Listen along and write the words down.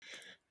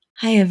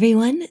Hi,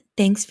 everyone.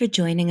 Thanks for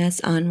joining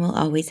us on We'll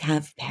Always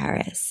Have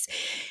Paris.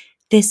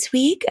 This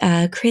week,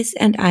 Chris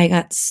and I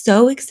got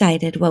so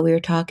excited while we were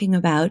talking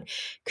about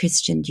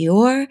Christian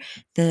Dior,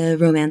 the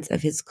romance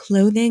of his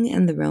clothing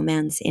and the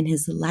romance in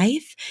his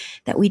life,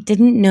 that we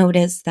didn't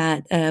notice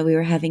that we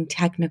were having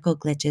technical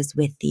glitches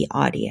with the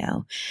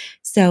audio.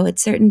 So at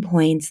certain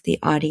points, the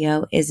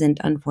audio isn't,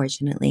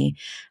 unfortunately,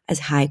 as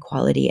high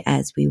quality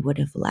as we would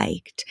have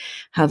liked.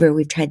 However,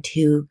 we've tried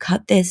to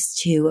cut this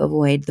to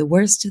avoid the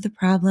worst of the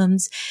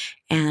problems,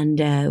 and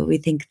we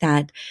think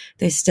that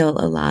there's still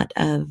a lot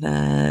of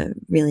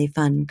really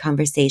fun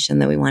conversation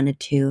that we wanted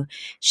to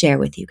share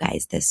with you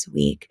guys this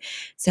week.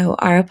 So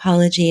our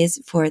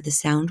apologies for the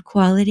sound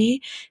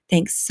quality.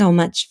 Thanks so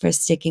much for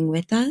sticking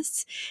with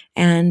us,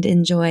 and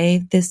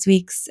enjoy this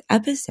week's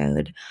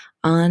episode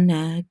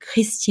on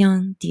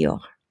Christian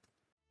Dior.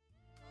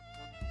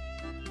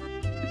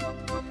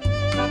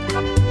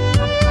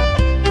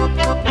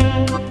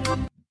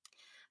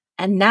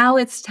 And now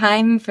it's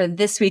time for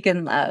This Week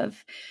in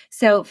Love.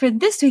 So for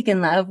This Week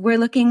in Love, we're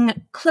looking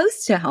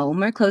close to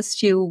home, or close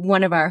to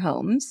one of our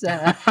homes,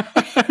 in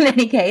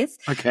any case.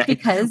 Okay.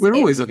 Because we're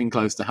always looking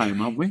close to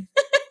home, aren't we?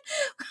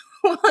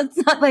 Well,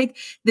 it's not like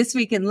This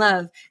Week in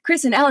Love.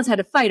 Chris and Alice had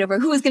a fight over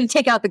who was going to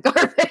take out the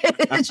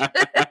garbage.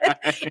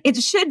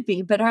 It should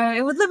be, but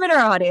it would limit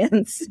our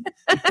audience.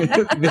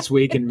 This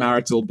week in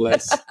marital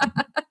bliss.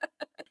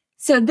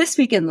 So This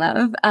Week in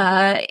Love,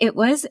 it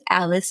was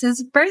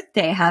Alice's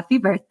birthday. Happy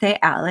birthday,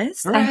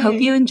 Alice. Hooray. I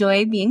hope you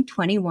enjoy being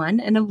 21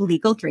 and of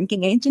legal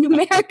drinking age in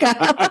America.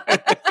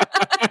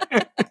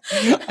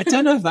 I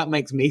don't know if that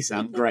makes me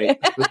sound great.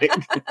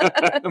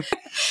 The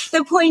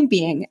point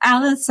being,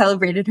 Alice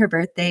celebrated her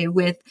birthday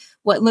with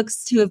what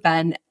looks to have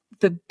been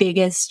the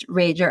biggest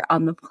rager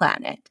on the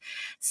planet.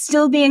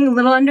 Still being a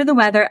little under the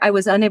weather, I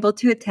was unable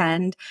to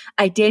attend.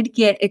 I did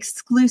get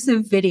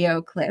exclusive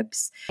video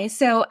clips.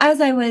 So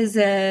as I was,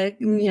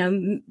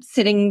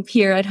 sitting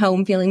here at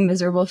home feeling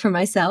miserable for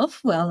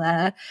myself,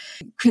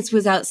 Chris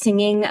was out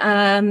singing,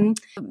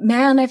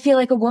 Man, I Feel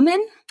Like a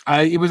Woman.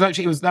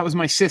 That was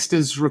my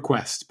sister's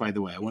request, by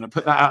the way. I want to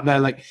put that out there.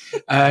 Like,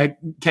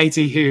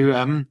 Katie,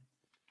 who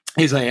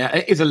is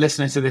a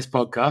listener to this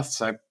podcast,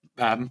 so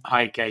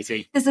hi,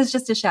 Katie. This is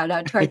just a shout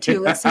out to our two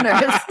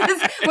listeners.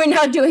 We're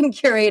now doing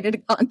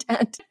curated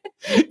content.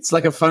 It's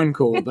like a phone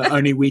call, but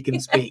only we can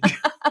speak.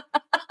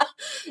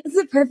 It's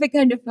the perfect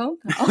kind of phone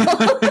call.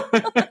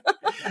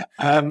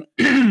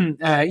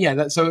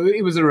 So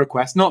it was a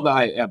request. Not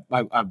that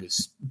I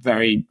was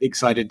very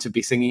excited to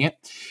be singing it.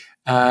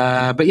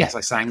 But yes,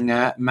 I sang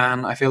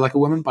Man, I Feel Like a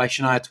Woman by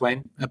Shania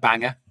Twain, a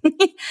banger.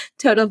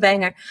 Total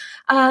banger.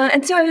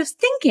 And so I was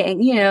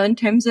thinking, in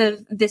terms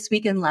of This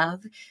Week in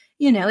Love,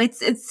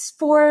 it's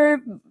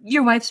for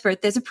your wife's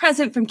birthday. It's a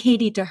present from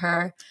Katie to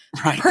her.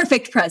 Right.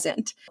 Perfect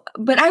present.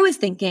 But I was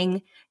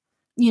thinking,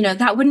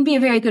 that wouldn't be a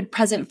very good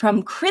present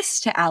from Chris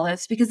to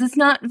Alice because it's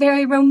not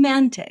very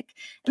romantic.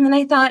 And then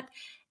I thought,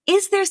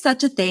 is there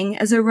such a thing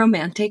as a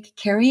romantic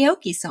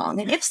karaoke song?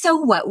 And if so,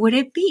 what would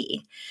it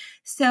be?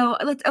 So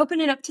let's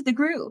open it up to the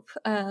group.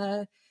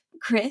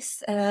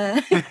 Chris,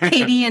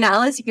 Katie, and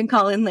Alice, you can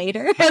call in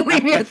later and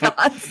leave your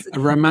thoughts. A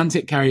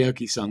romantic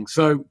karaoke song.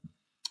 So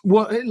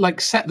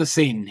set the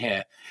scene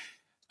here.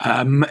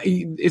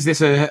 Is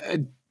this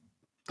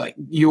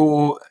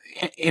you're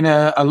in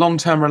a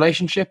long-term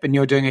relationship and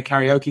you're doing a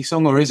karaoke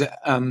song, or is it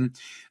a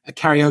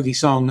karaoke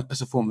song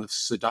as a form of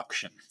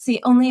seduction? See,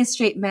 only a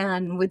straight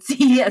man would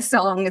see a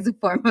song as a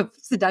form of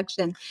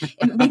seduction.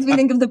 It makes me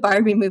think of the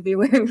Barbie movie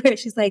where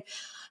she's like,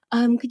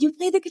 could you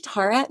play the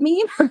guitar at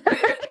me?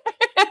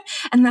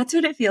 And that's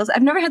what it feels.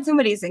 I've never had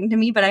somebody sing to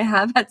me, but I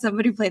have had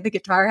somebody play the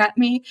guitar at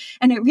me,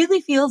 and it really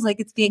feels like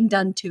it's being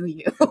done to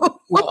you.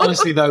 Well,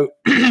 honestly, though,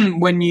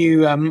 when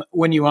you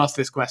asked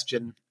this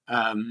question,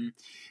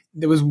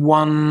 there was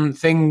one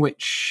thing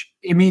which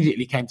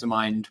immediately came to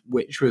mind,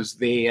 which was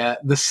the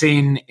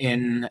scene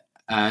in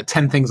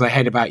 10 Things I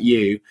Hate About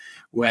You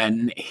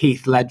when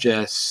Heath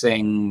Ledger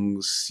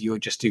sings "You're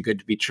Just Too Good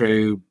to Be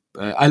True,"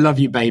 "I Love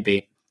You,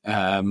 Baby,"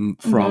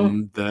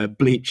 from the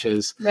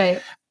Bleachers,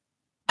 right?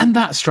 And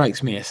that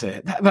strikes me as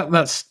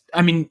that's.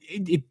 I mean,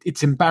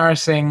 it's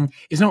embarrassing.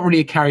 It's not really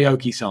a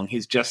karaoke song.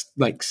 He's just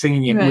like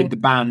singing it with the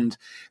band,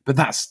 but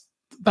that's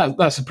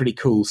a pretty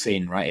cool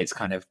scene, right? It's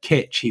kind of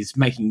kitsch. He's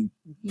making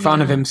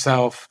fun of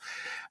himself.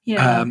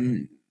 Yeah.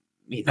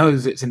 He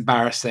knows it's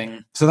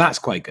embarrassing, so that's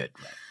quite good.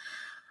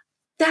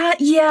 Right?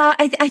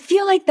 I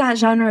feel like that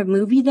genre of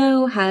movie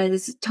though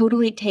has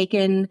totally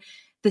taken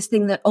this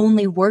thing that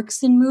only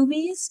works in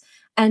movies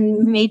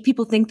and made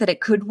people think that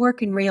it could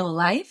work in real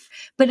life.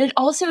 But it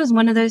also is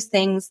one of those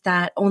things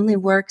that only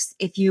works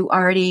if you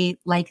already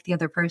like the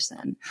other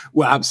person.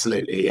 Well,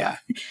 absolutely, yeah.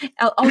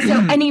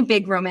 Also, any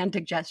big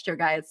romantic gesture,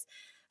 guys,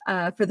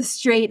 for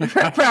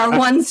our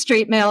one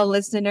straight male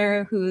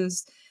listener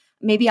who's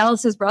maybe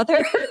Alice's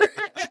brother.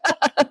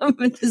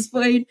 At this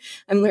point,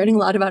 I'm learning a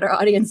lot about our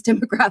audience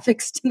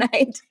demographics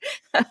tonight.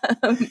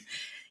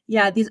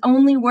 These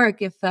only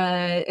work if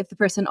the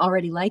person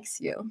already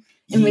likes you.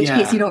 in which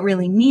case Yeah. you don't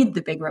really need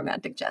the big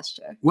romantic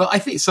gesture. Well, I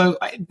think so.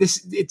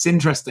 It's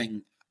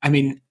interesting. I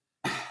mean,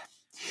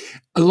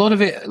 a lot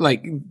of it,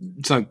 like,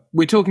 so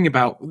we're talking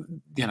about,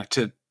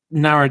 to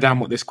narrow down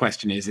what this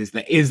question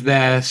is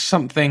there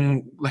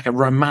something like a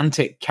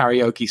romantic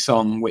karaoke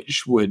song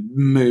which would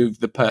move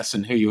the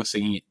person who you're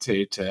singing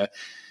it to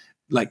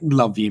like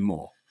love you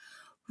more?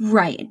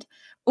 Right.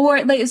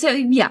 Or like, so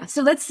yeah.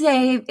 So let's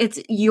say it's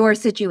your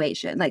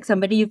situation, like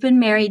somebody you've been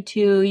married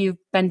to, you've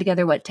been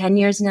together, what, 10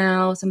 years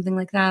now, something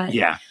like that.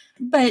 Yeah.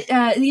 But,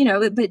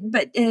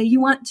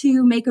 you want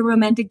to make a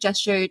romantic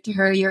gesture to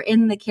her. You're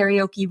in the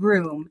karaoke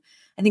room.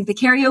 I think the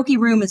karaoke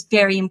room is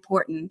very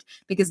important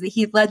because the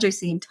Heath Ledger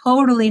scene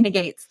totally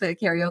negates the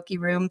karaoke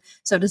room.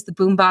 So does the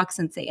boombox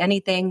and Say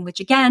Anything, which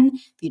again,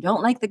 if you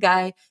don't like the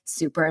guy,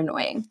 super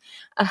annoying.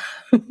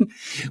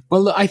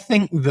 Well, I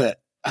think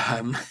that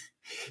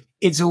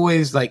it's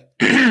always like,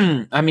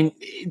 I mean,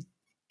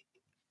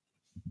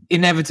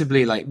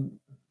 inevitably, like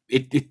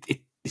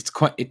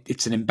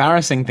it's an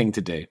embarrassing thing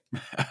to do.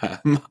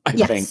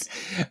 Yes.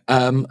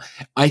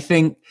 I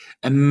think,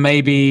 and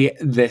maybe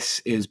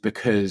this is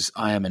because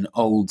I am an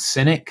old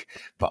cynic,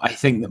 but I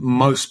think that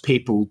most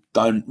people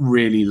don't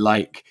really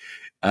like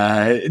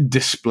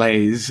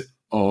displays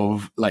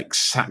of like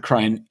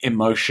saccharine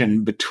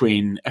emotion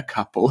between a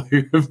couple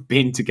who have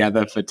been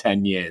together for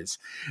 10 years.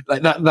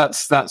 Like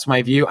that's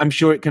my view. I'm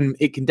sure it can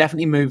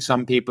definitely move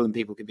some people, and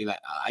people can be like,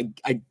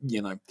 I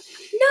No,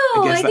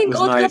 I think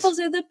old nice. Couples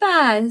are the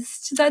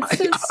best. That's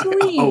so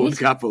sweet. Old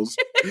couples.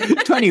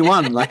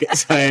 21, like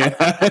it's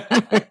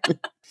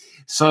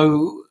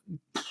so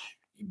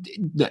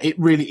it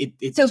really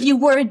so if you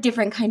were a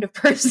different kind of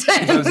person.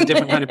 If I was a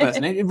different kind of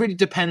person, it really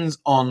depends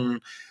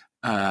on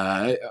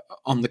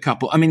the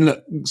couple. I mean,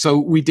 look, so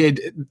we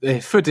did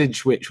the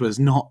footage which was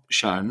not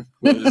shown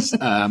was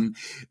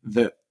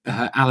that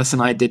Alice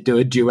and I did do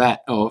a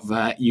duet of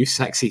You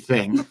Sexy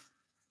Thing.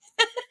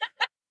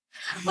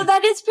 Well,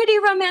 that is pretty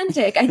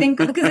romantic, I think,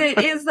 because it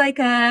is like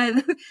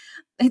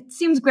it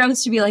seems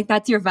gross to be like,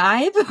 that's your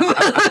vibe.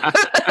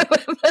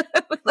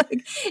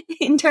 Like,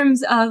 in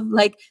terms of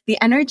like the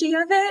energy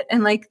of it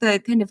and like the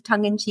kind of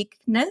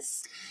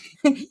tongue-in-cheekness,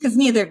 because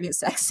neither of you is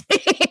sexy.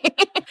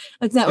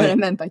 That's not what I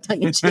meant by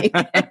tongue-in-cheek,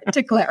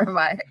 to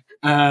clarify.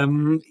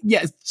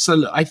 Yeah, so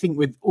look, I think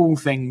with all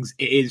things,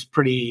 it is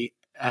pretty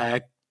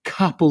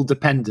couple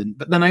dependent,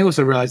 but then I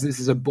also realize this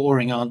is a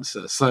boring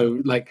answer.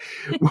 So like,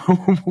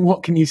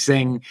 what can you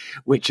sing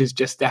which is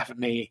just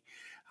definitely,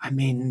 I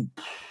mean,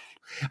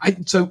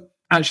 so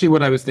actually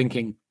what I was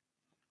thinking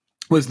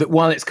was that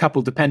while it's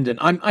couple dependent,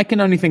 I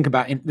can only think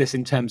about this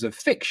in terms of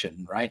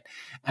fiction, right?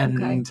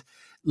 And Okay.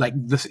 like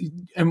this,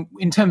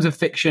 in terms of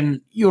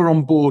fiction, you're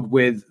on board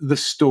with the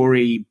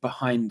story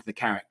behind the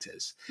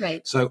characters.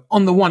 Right. So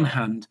on the one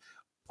hand,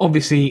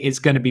 obviously it's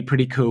going to be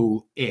pretty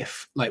cool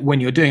if, like,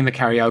 when you're doing the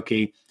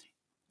karaoke,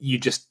 you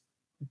just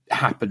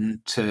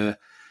happen to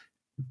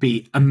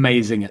be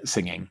amazing at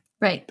singing.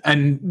 Right.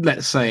 And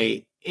let's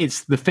say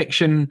it's the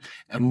fiction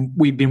and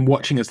we've been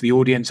watching as the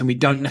audience and we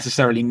don't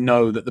necessarily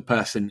know that the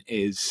person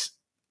is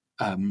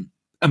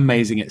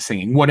amazing at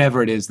singing,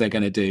 whatever it is they're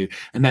going to do.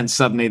 And then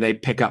suddenly they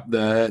pick up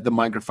the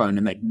microphone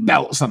and they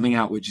belt something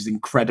out, which is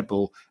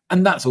incredible.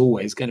 And that's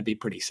always going to be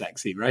pretty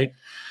sexy, right?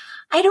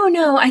 I don't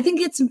know. I think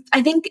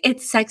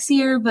it's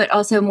sexier, but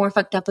also more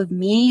fucked up of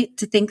me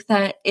to think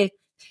that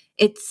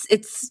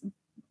it's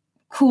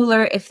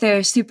cooler if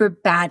they're super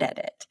bad at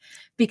it,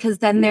 because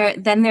then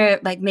they're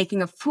like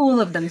making a fool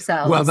of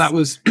themselves. Well, that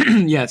was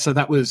so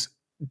that was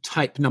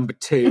type number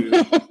 2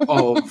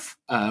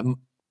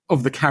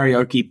 of the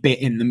karaoke bit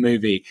in the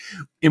movie,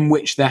 in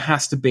which there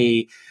has to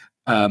be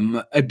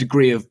a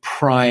degree of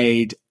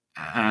pride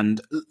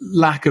and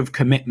lack of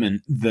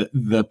commitment that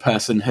the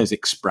person has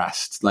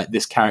expressed, like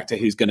this character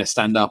who's going to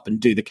stand up and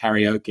do the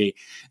karaoke.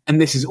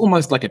 And this is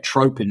almost like a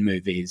trope in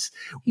movies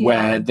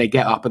where they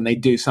get up and they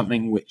do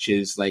something which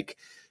is like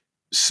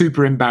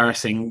super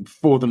embarrassing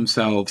for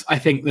themselves. I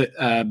think that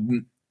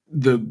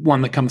the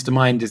one that comes to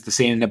mind is the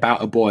scene in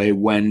About a Boy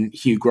when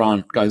Hugh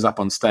Grant goes up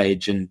on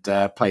stage and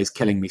plays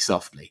Killing Me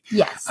Softly.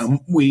 Yes.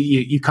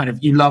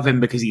 You love him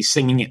because he's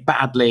singing it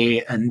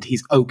badly and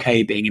he's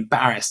okay being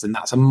embarrassed, and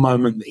that's a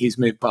moment that he's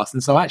moved past.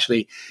 And so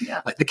actually,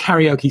 like, the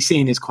karaoke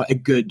scene is quite a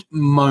good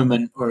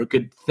moment or a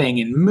good thing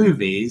in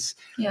movies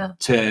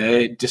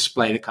to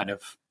display the kind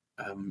of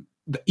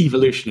the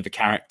evolution of a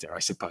character, I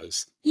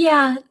suppose.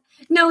 Yeah.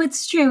 No,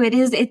 it's true. It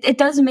is. It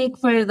does make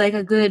for like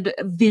a good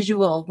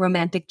visual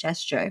romantic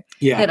gesture.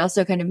 Yeah. That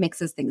also kind of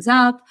mixes things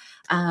up.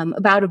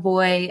 About a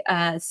Boy,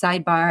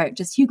 sidebar,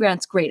 just Hugh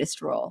Grant's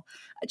greatest role.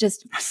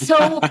 Just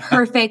so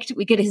perfect.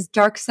 We get his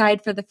dark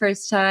side for the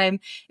first time.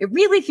 It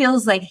really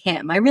feels like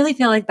him. I really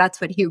feel like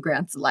that's what Hugh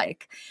Grant's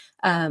like.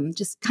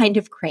 Just kind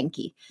of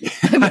cranky.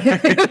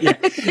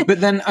 Yeah. But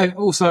then I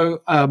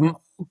also,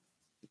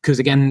 because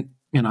again,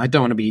 I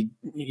don't want to be,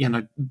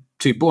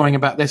 too boring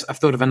about this. I've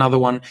thought of another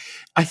one.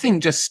 I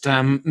think just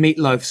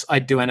Meatloaf's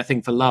 "I'd Do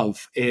Anything for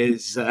Love"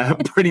 is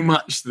pretty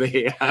much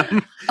the.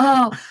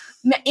 Oh,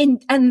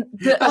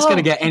 That's going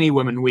to get any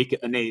woman weak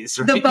at the knees,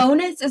 right? The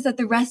bonus is that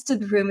the rest of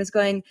the room is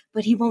going,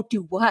 but he won't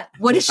do what?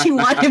 What does she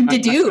want him to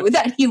do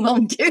that he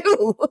won't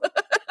do?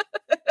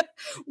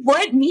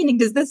 What meaning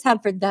does this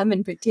have for them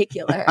in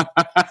particular?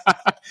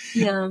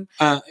 Yeah.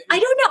 I don't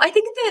know. I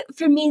think that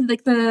for me,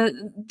 like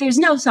there's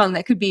no song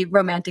that could be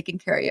romantic in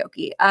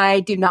karaoke.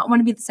 I do not want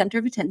to be the center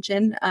of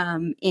attention,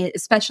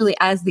 especially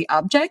as the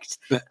object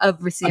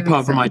of receiving.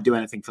 Apart from I'd do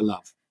anything for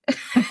love.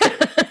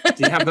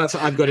 Do you have that?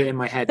 I've got it in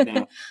my head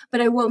now.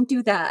 But I won't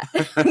do that.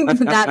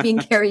 That being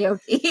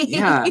karaoke.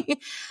 Yeah.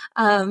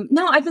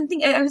 No,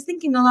 I was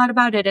thinking a lot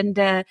about it.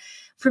 And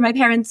for my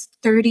parents'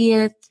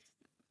 30th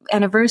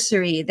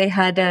anniversary, they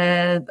had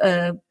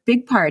a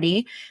big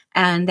party,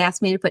 and they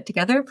asked me to put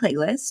together a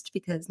playlist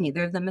because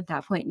neither of them at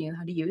that point knew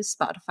how to use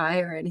Spotify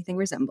or anything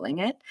resembling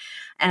it.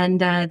 And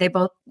they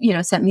both,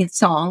 sent me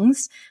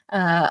songs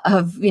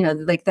of,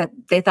 like that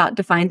they thought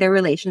defined their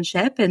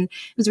relationship. And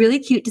it was really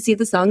cute to see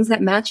the songs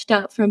that matched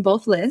up from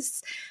both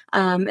lists.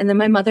 And then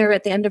my mother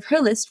at the end of her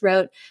list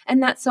wrote,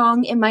 and that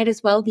song, It Might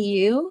As Well Be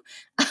You,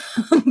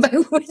 by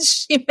which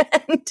she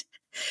meant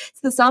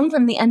it's the song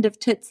from the end of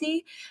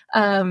Tootsie.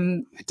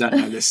 I don't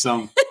know this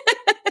song.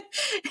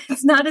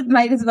 It's not It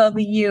Might As Well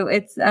Be You.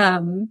 It's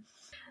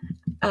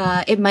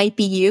It Might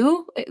Be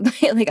You.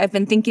 Like I've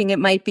been thinking it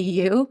might be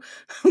you.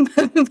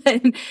 But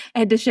I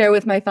had to share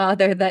with my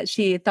father that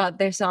she thought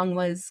their song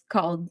was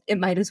called It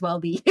Might As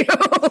Well Be You.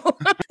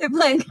 They're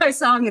playing our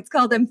song. It's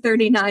called I'm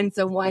 39,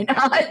 so why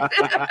not?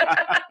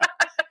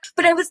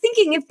 But I was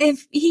thinking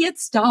if he had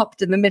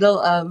stopped in the middle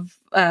of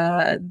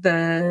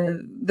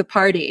the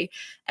party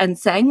and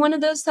sang one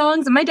of those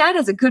songs, and my dad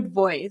has a good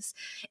voice,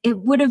 it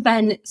would have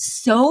been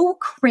so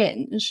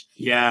cringe.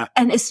 Yeah.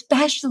 And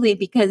especially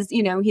because,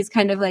 he's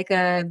kind of like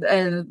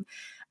a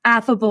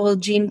affable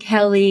Gene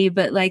Kelly,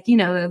 but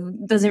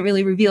doesn't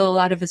really reveal a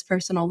lot of his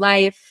personal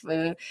life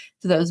to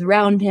those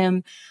around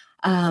him.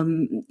 I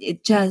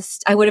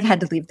would have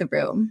had to leave the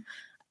room.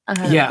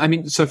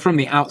 So from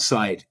the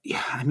outside,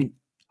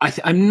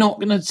 I'm not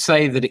going to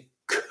say that it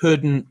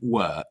couldn't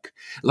work.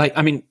 There's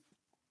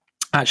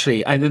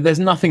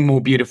nothing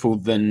more beautiful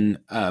than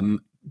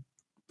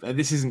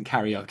this isn't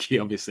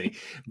karaoke, obviously,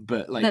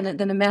 but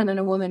than a man and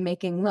a woman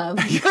making love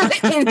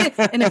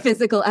in a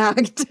physical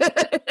act.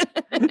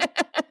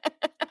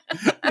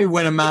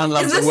 When a man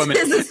loves a woman,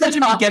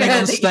 imagine me getting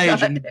on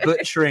stage and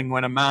butchering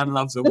 "When a Man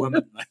Loves a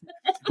Woman."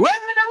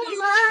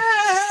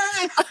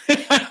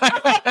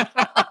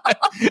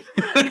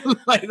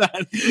 Like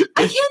that.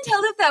 I can't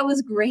tell if that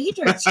was great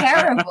or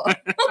terrible.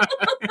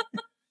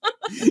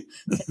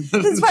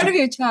 This is part of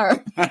your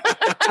charm.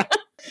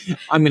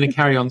 I'm going to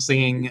carry on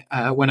singing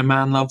 "When a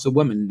Man Loves a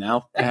Woman"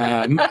 now,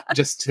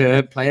 just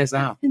to play us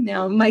out.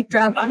 Now, mic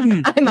drop.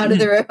 I'm out of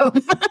the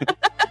room.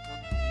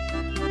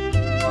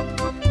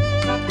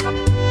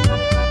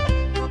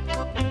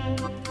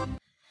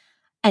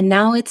 And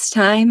now it's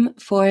time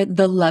for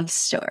the love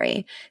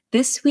story.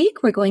 This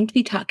week, we're going to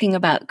be talking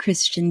about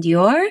Christian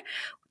Dior,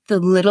 the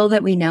little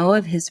that we know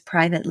of his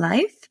private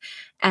life,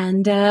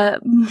 and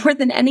more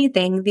than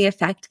anything, the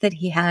effect that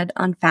he had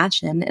on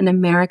fashion and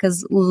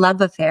America's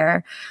love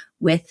affair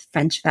with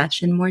French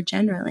fashion more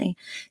generally.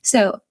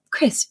 So,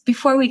 Chris,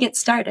 before we get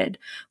started,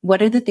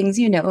 what are the things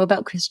you know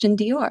about Christian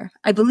Dior?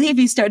 I believe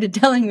you started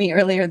telling me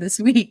earlier this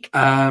week.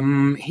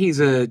 He's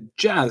a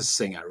jazz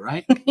singer,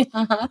 right?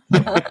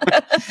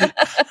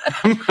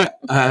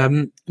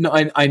 No,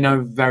 I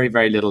know very,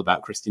 very little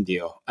about Christian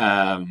Dior.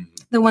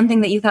 The one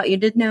thing that you thought you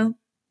did know?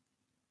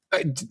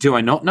 Do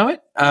I not know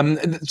it?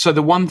 So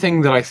the one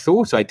thing that I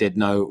thought I did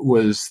know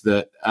was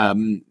that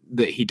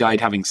he died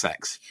having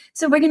sex.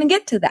 So we're going to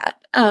get to that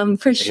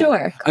for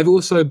sure. I've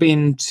also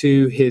been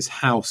to his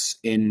house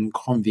in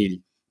Granville.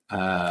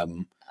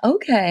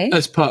 Okay.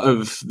 As part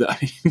of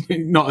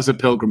not as a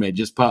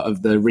pilgrimage, as part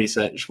of the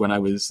research when I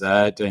was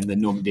doing the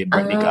Normandy and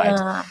Brittany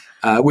guide,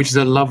 which is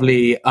a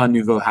lovely Art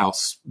Nouveau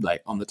house,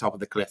 like on the top of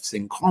the cliffs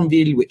in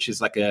Granville, which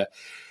is like a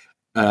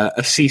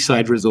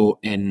seaside resort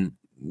in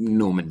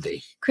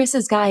Normandy.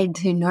 Chris's guide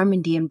to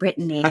Normandy and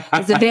Brittany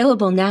is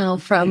available now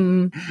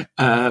from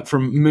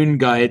Moon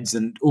Guides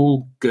and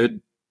all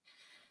good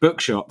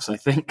bookshops, I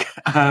think.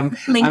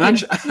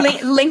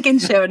 Link in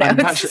show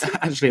notes. I'm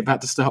actually about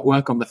to start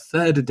work on the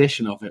 3rd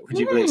edition of it, would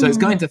you believe? So it's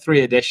going to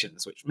 3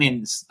 editions, which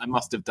means I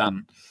must have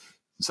done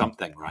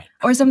something right.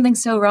 Or something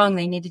so wrong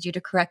they needed you to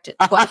correct it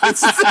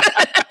twice.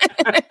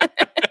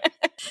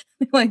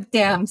 Like,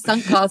 damn,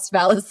 sunk cost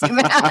fallacy,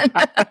 man.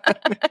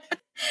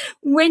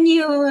 When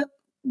you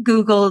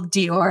Google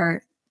Dior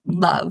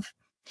love,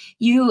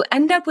 you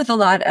end up with a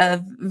lot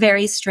of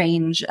very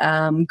strange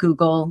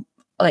Google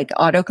like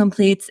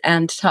autocompletes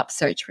and top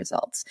search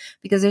results,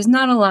 because there's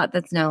not a lot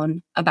that's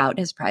known about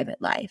his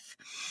private life.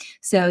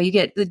 So you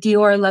get the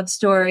Dior love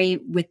story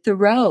with the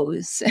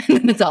rose,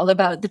 and it's all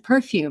about the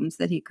perfumes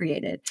that he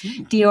created.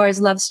 Dior's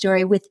love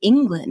story with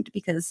England,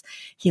 because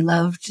he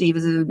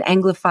was an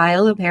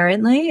Anglophile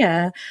apparently,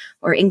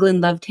 or England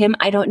loved him.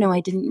 I don't know.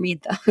 I didn't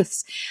read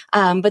those.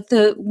 But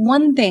the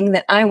one thing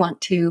that I want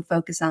to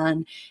focus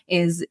on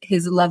is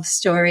his love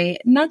story,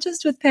 not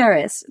just with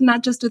Paris,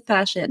 not just with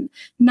fashion,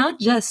 not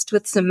just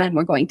with some men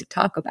we're going to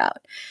talk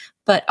about,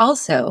 but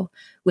also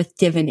with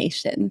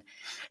divination.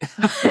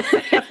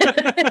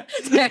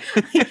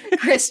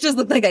 Chris just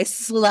looked like I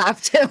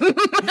slapped him.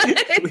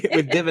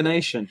 with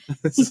divination.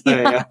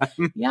 So,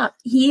 yeah.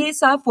 He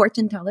saw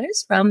fortune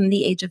tellers from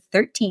the age of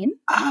 13.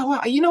 Oh,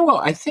 well, you know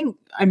what? I think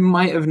I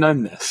might have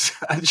known this,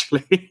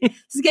 actually.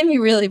 This is going to be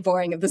really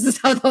boring if this is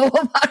how the whole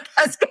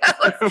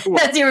podcast goes.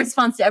 That's your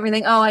response to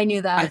everything. Oh, I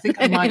knew that. I think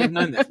I might have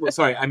known this. Well,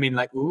 sorry, I mean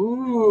like,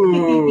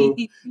 ooh.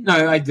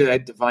 No, I did. I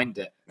divined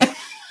it.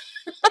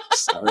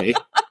 Sorry.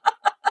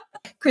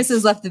 Chris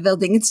has left the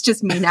building. It's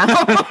just me now.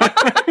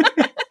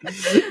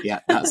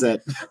 Yeah, that's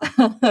it.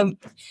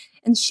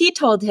 And she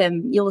told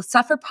him, "You will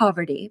suffer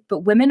poverty, but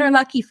women are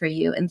lucky for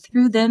you, and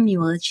through them you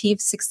will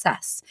achieve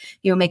success.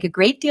 You will make a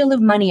great deal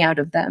of money out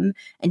of them,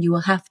 and you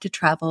will have to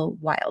travel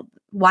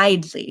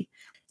widely."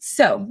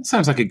 So,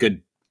 sounds like a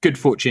good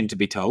fortune to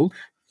be told.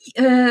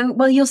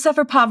 Well, you'll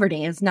suffer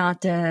poverty is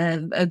not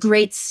a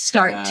great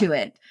start to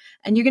it.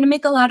 And you're going to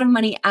make a lot of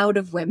money out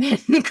of women.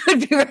 It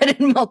could be read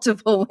in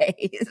multiple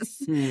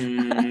ways.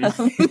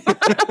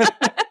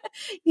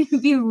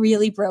 You'd be a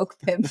really broke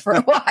pimp for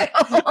a while.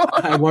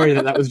 I worry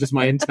that was just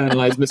my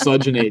internalized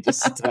misogyny.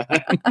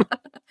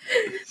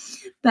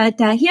 But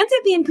he ends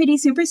up being pretty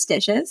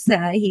superstitious.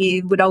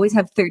 He would always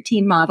have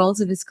 13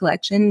 models of his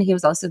collection. He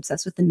was also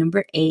obsessed with the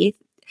number 8.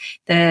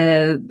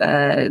 The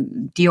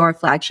Dior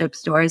flagship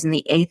stores in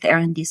the 8th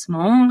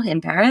arrondissement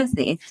in Paris,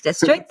 the 8th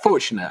district.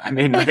 Fortunate. I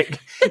mean,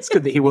 it's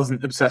good that he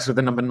wasn't obsessed with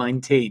the number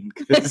 19,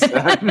 because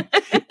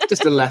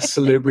just a less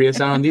salubrious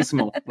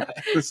arrondissement.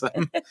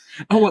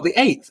 Oh, what, the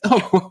 8th?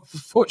 Oh,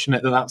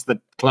 fortunate that's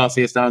the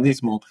classiest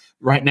arrondissement,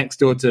 right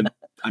next door to,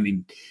 I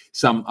mean,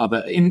 some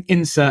other,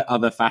 insert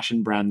other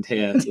fashion brand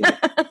here. Yeah.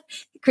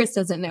 Chris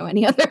doesn't know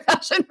any other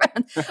fashion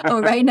brand.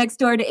 Oh, right next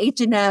door to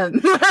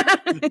H&M.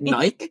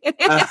 Nike.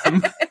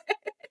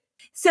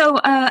 So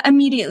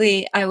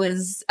immediately I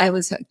was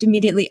hooked.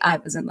 Immediately I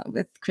was in love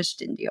with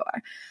Christian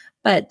Dior.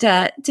 But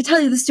to tell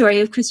you the story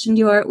of Christian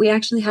Dior, we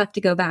actually have to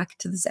go back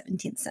to the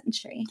 17th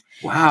century.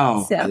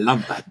 Wow. I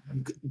love that.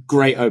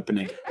 Great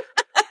opening.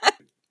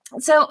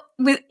 So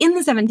in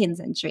the 17th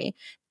century,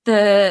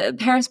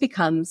 Paris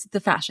becomes the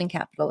fashion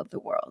capital of the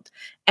world.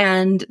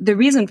 And the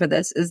reason for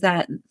this is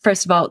that,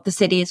 first of all, the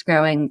city is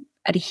growing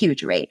at a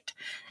huge rate.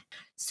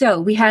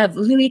 So we have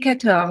Louis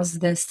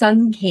XIV, the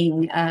Sun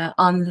King,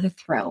 on the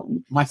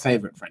throne. My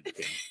favorite French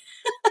king.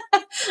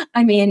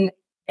 I mean,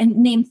 and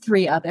name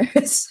 3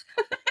 others.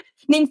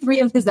 Name 3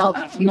 of his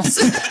albums.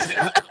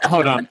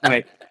 Hold on,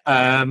 wait.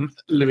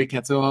 Louis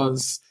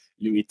XIV,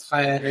 Louis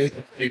XIII.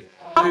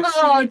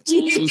 Oh,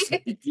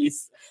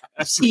 jeez.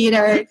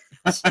 Cheater.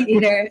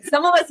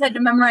 Some of us had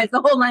to memorize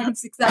the whole line of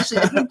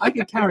Succession. I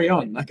could carry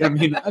on. I've got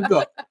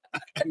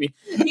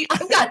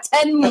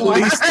 10 more.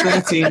 At least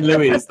 13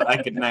 Louis that I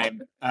could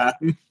name.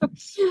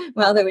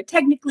 Well, there were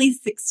technically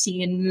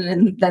 16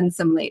 and then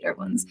some later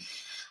ones.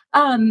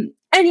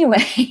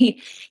 Anyway,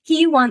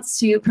 he wants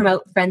to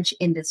promote French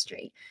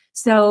industry.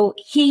 So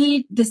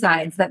he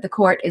decides that the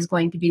court is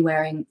going to be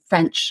wearing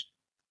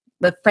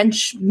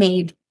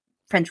French-made,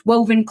 French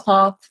woven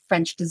cloth,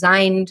 French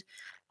designed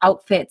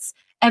outfits,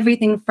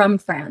 everything from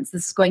France.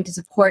 This is going to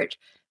support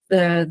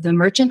the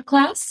merchant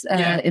class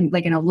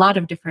in a lot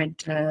of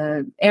different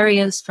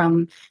areas,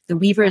 from the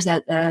weavers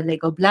at Les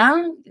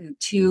Gobelins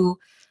to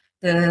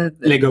the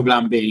Les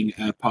Gobelins being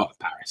part of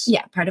Paris.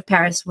 Yeah, part of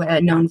Paris,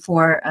 known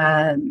for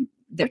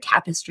their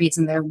tapestries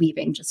and their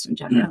weaving, just in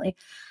general.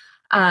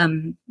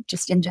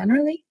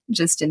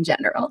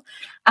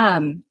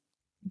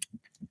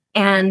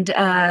 And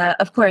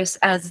of course,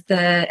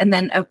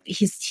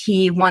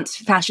 he wants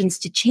fashions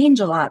to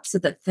change a lot so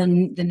that the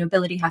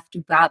nobility have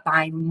to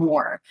buy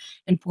more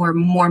and pour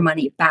more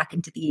money back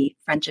into the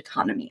French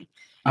economy.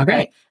 Okay.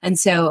 Right? And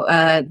so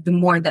the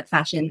more that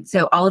fashion,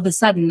 so all of a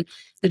sudden,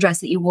 the dress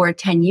that you wore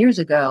 10 years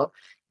ago,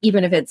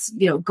 even if it's,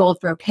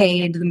 gold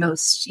brocade, the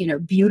most,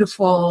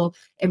 beautiful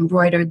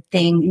embroidered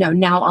thing,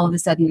 now all of a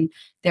sudden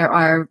there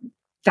are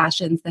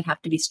fashions that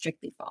have to be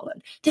strictly followed.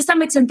 To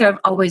some extent, there have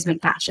always been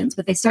fashions,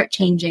 but they start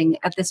changing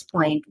at this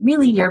point,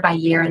 really year by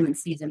year and then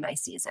season by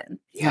season.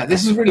 Yeah,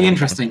 this is really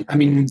interesting. I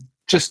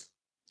guess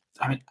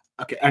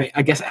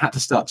it had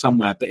to start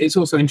somewhere, but it's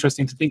also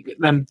interesting to think that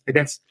then, I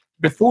guess,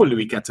 before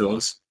Louis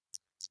XIV,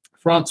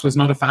 France was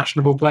not a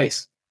fashionable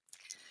place.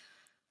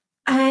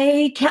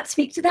 I can't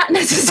speak to that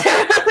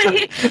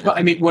necessarily.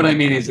 But what I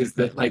mean is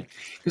that,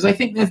 because I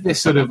think there's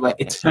this sort of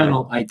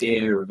eternal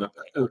idea of a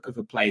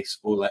place,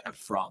 or of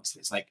France.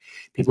 It's like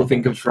people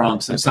think of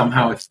France, and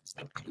somehow if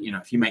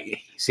you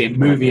see a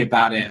movie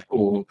about it,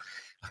 or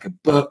like a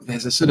book.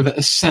 There's a sort of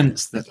a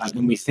sense that, like,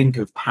 when we think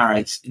of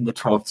Paris in the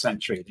 12th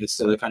century, there's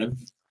sort of kind of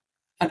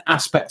an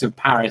aspect of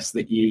Paris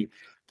that you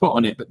put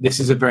on it, but this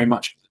is a very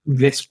much,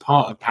 this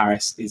part of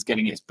Paris is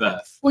getting its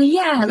birth. Well,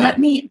 yeah,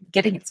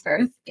 getting its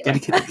birth. Yeah.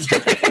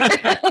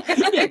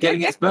 Yeah,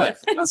 getting its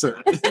birth. That's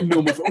a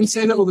normal. We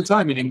say that all the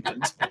time in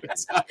England.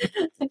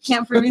 I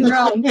can't prove me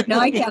wrong. No,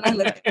 I can't. I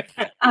live it.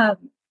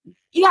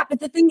 Yeah, but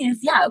the thing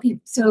is, okay,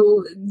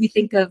 so we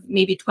think of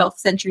maybe 12th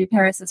century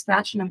Paris as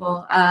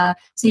fashionable.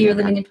 So you're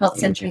living in 12th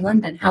century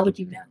London. How would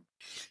you know?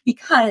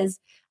 Because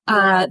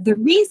the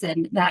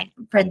reason that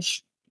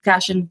French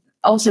fashion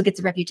also gets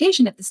a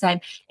reputation at this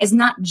time is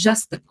not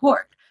just the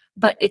court,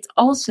 but it's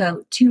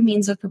also two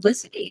means of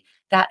publicity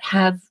that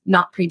have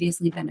not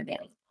previously been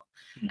available.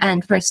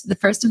 And the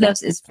first of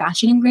those is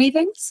fashion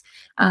engravings,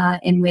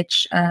 in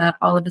which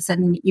all of a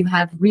sudden you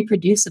have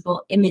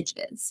reproducible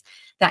images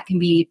that can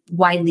be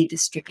widely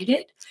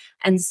distributed.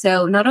 And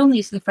so not only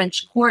is the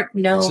French court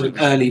known... Sort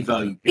of early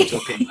Vogue you're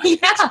talking about.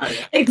 Yeah,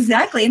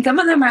 exactly. And some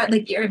of them are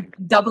like you're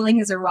doubling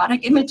as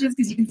erotic images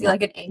because you can see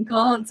like an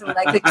ankle and some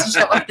like to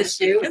show off the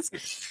shoes.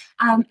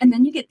 And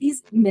then you get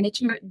these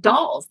miniature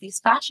dolls,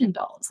 these fashion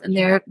dolls, and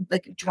they're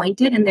like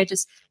jointed, and they're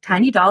just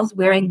tiny dolls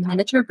wearing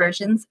miniature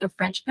versions of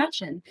French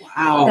fashion.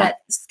 Wow. That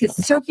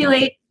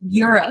circulate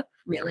Europe,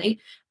 really.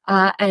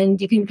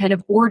 And you can kind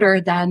of order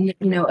then,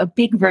 a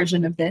big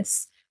version of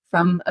this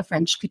from a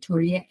French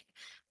couturier.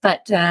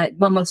 But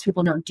while most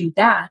people don't do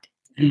that,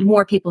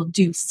 more people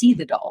do see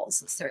the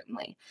dolls,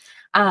 certainly.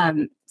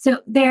 So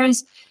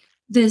there's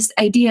this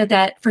idea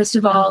that, first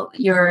of all,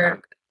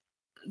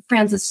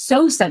 France is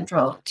so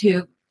central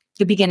to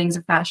the beginnings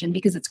of fashion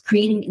because it's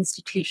creating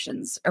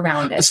institutions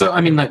around it. So, I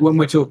mean, like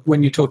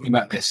when you're talking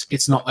about this,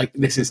 it's not like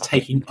this is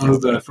taking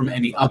over from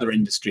any other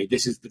industry.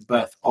 This is the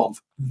birth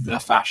of the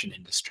fashion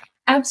industry.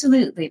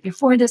 Absolutely.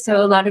 Before this,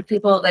 so a lot of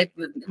people, like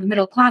the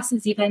middle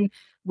classes even,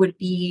 would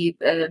be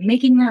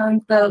making their own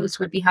clothes,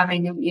 would be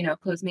having,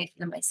 clothes made for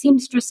them by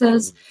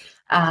seamstresses,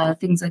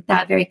 things like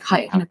that, very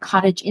kind of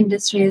cottage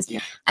industries.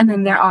 Yeah. And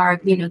then there are,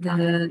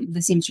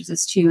 the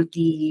seamstresses too,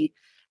 the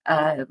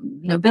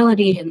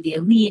nobility and the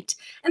elite.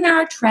 And there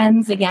are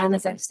trends, again,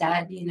 as I've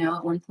said,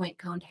 at one point,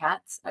 coned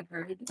hats, I've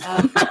heard,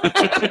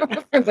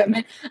 for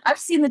women. I've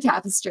seen the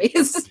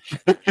tapestries,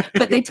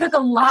 but they took a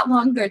lot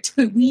longer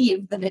to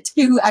weave than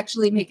to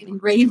actually make an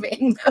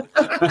engraving.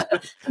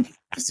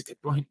 That's a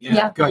good point.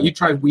 Yeah. God, you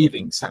tried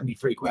weaving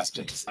 73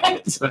 questions.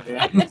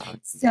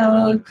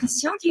 So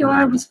Christian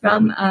Dior was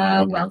from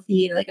a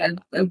wealthy, like a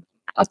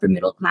upper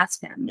middle class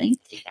family.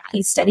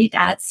 He studied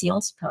at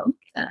Sciences Po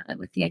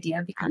with the idea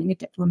of becoming a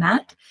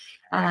diplomat.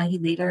 He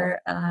later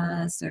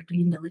served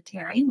in the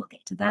military. We'll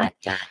get to that.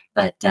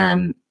 But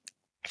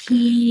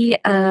he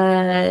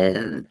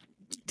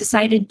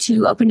decided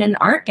to open an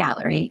art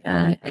gallery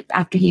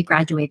after he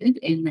graduated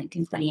in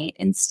 1928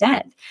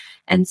 instead.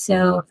 And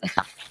so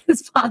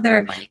his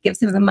father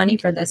gives him the money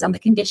for this on the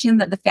condition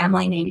that the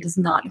family name does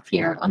not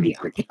appear on the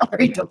art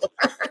gallery door.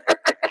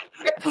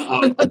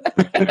 But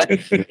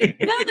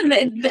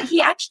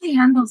he actually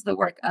handles the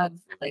work of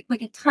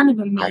like a ton of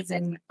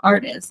amazing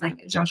artists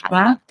like Georges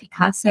Braque,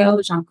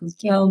 Picasso, Jean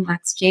Cousteau,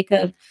 Max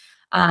Jacob.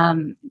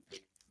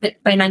 But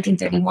by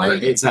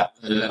 1931, it's that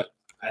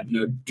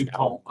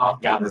Dupont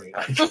art gallery.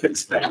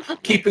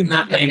 Keeping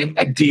that name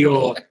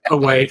Dior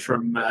away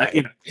from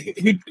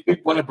who'd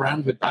want a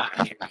brand with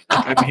that?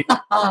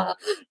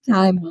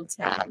 Time will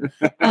tell.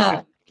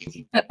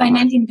 But by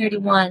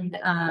 1931,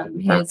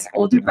 his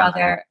older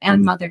brother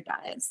and mother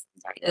dies.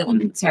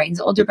 His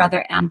older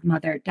brother and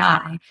mother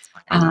die.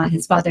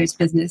 His father's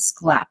business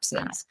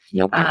collapses.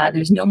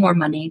 There's no more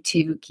money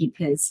to keep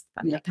his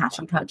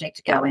passion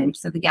project going,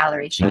 so the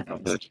gallery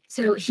shutters.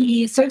 So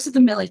he serves with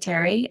the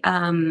military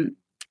and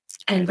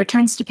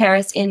returns to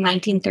Paris in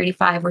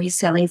 1935, where he's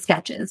selling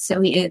sketches.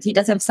 So he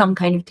does have some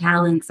kind of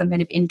talent, some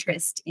kind of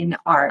interest in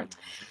art.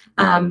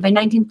 By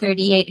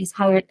 1938, he's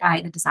hired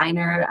by the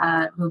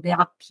designer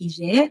Robert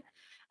Piget,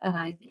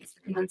 I think it's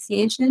the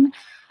pronunciation.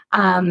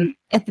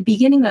 At the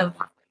beginning of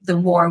the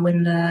war,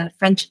 when the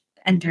French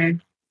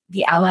entered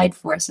the Allied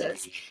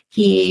forces,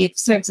 he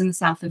serves in the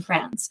south of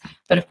France.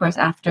 But of course,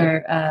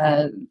 after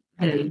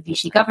the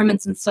Vichy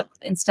government's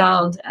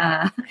installed,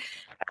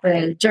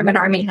 the German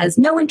army has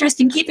no interest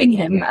in keeping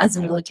him as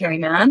a military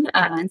man,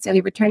 and so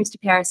he returns to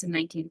Paris in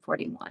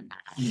 1941.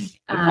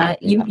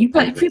 You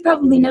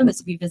probably know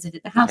this if you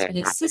visited the house, but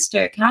his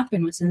sister,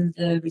 Catherine, was in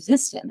the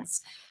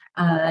resistance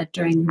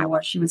during the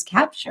war. She was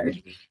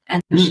captured,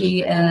 and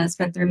she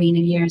spent the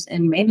remaining years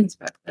in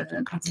Ravensbrück,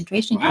 the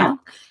concentration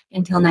camp,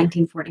 until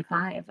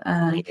 1945.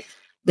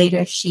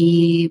 Later,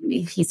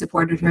 he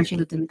supported her. She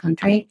lived in the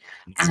country,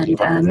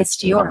 and Miss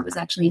Dior was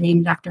actually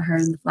named after her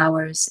and the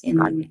flowers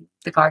in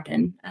the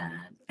garden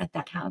at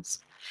that house.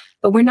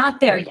 But we're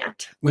not there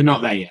yet. We're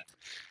not there yet.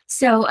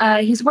 So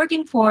he's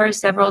working for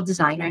several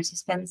designers. He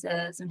spends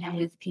some time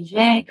with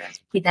Piget.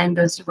 He then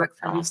goes to work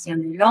for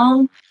Lucien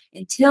Lelong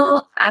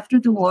until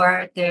after the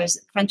war. There's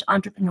French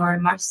entrepreneur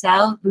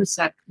Marcel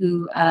Boussac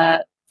who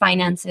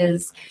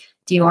finances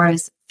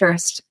Dior's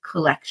first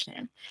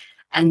collection.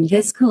 And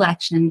this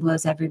collection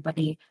blows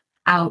everybody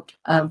out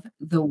of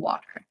the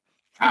water.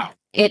 Wow.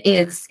 It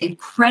is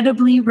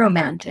incredibly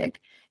romantic.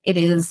 It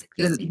is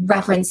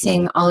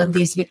referencing all of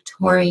these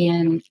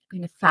Victorian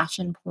kind of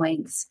fashion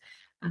points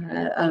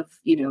of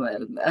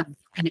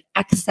kind of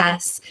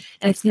excess,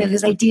 and it's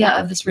this idea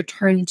of this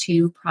return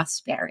to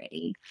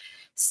prosperity.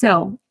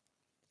 So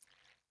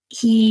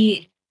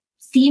he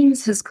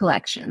themes his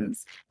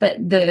collections, but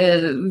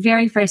the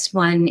very first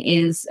one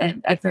is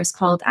at first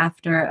called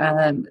after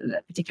a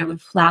particular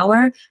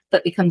flower,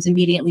 but becomes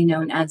immediately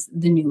known as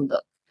the New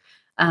Look.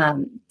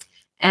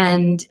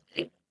 And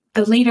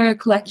the later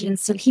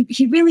collections, so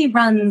he really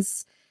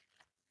runs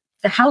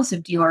the House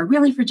of Dior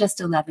really for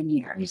just 11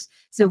 years.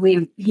 So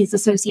he's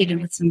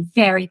associated with some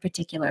very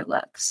particular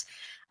looks.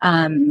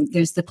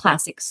 There's the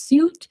classic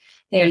suit.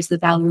 There's the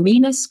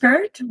ballerina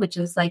skirt, which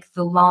is like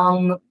the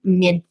long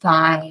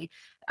mid-thigh,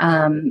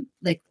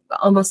 like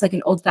almost like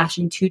an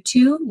old-fashioned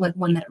tutu, like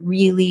one that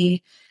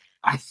really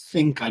I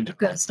think I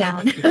goes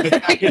down.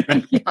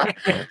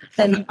 Yeah.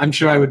 And I'm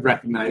sure I would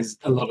recognize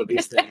a lot of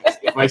these things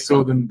if I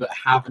saw them, but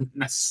haven't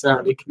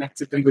necessarily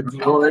connected them with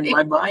Dior in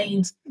my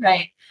mind.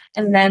 Right.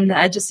 And then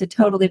just to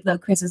totally blow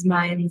Chris's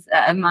mind,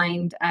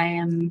 I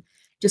am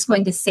just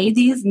going to say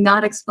these,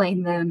 not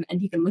explain them,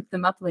 and you can look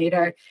them up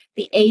later.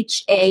 The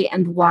H, A,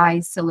 and Y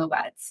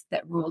silhouettes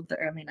that ruled the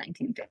early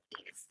 1950s.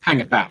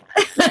 Hang about.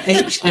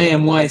 H, A,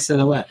 and Y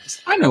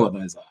silhouettes. I know what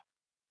those are.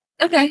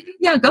 Okay.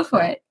 Yeah, go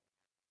for it.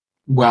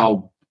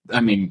 Well, I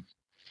mean,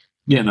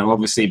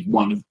 obviously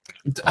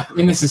it's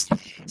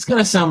going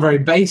to sound very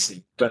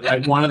basic, but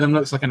like one of them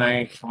looks like an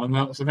A, one of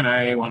them looks like an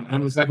A, one of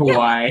them looks like a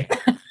Y.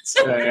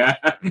 So, yeah.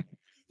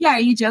 Yeah, are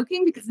you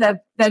joking? Because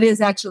that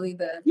is actually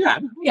the... Yeah.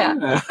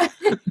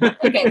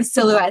 Okay, the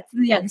silhouettes.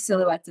 Yeah, the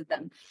silhouettes of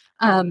them.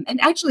 And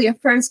actually,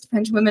 at first,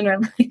 French women are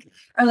like...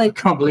 I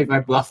can't believe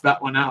I bluffed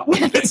that one out.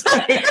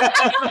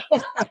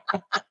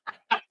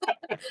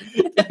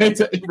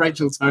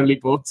 Rachel totally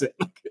bought it.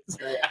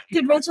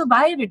 Did Rachel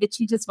buy it, or did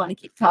she just want to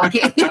keep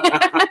talking?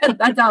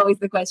 That's always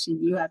the question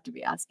you have to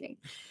be asking.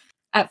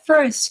 At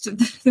first,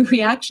 the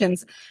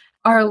reactions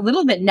are a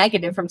little bit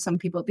negative from some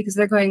people because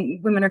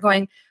women are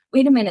going,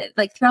 wait a minute,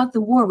 like throughout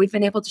the war, we've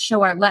been able to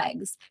show our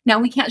legs. Now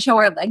we can't show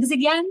our legs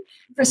again.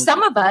 For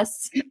some of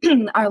us,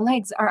 our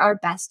legs are our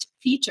best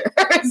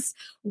features.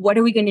 What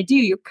are we going to do?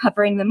 You're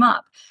covering them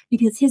up,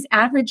 because his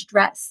average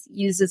dress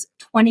uses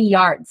 20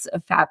 yards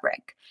of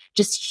fabric,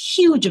 just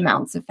huge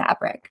amounts of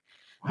fabric.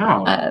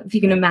 Wow. If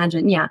you can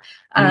imagine. Yeah.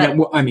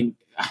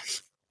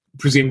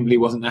 Presumably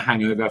wasn't a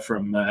hangover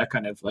from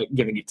kind of like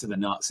giving it to the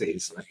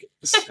Nazis.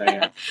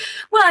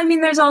 Well,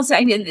 there's also,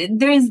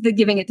 there is the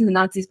giving it to the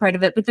Nazis part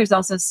of it, but there's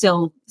also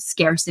still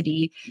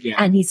scarcity,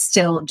 and he's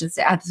still just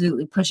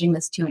absolutely pushing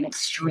this to an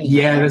extreme.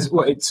 Yeah,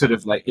 it's sort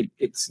of like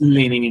it's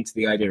leaning into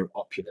the idea of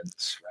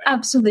opulence, right?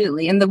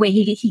 Absolutely, and the way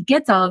he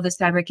gets all of this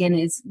fabric in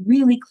is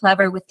really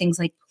clever with things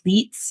like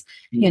pleats.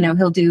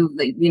 He'll do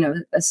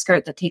a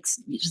skirt that takes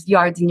just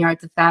yards and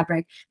yards of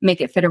fabric,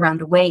 make it fit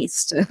around a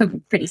waist, a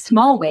pretty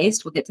small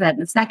waist. We'll get to that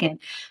in a second,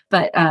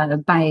 but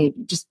by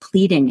just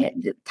pleating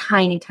it,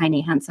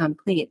 tiny hands-on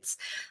pleats.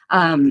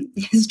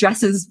 His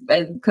dresses,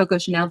 Coco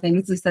Chanel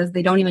famously says,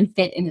 they don't even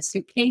fit in a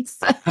suitcase.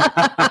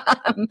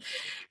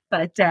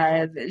 But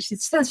she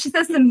says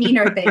some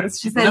meaner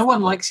things. She says, "No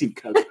one likes you,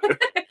 Coco."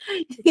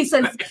 She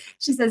says,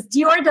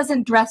 Dior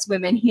doesn't dress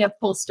women; he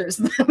upholsters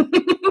them.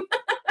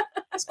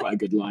 That's quite a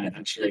good line,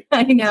 actually.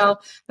 I know,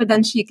 but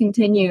then she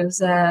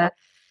continues.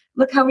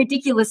 Look how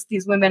ridiculous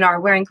these women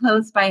are, wearing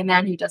clothes by a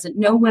man who doesn't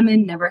know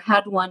women, never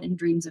had one, and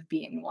dreams of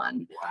being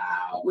one.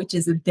 Wow. Which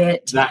is a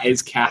bit... That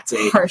is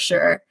catty.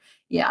 Harsher.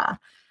 Yeah.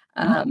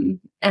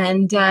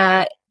 And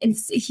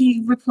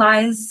he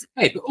replies...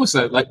 Hey, but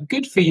also,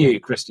 good for you,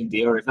 Christian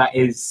Dior, if that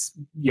is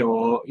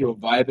your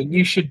vibe, and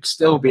you should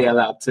still be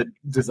allowed to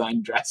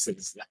design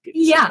dresses.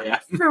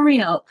 For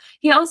real.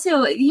 He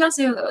also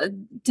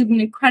did an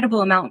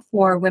incredible amount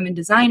for women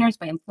designers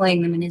by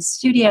employing them in his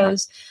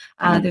studios.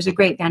 There's a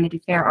great Vanity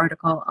Fair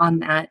article on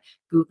that.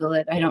 Google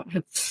it. I don't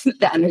have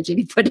the energy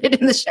to put it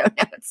in the show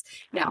notes.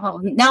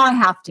 Now I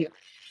have to.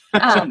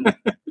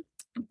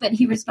 But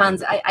he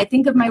responds, I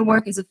think of my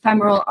work as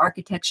ephemeral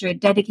architecture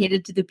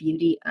dedicated to the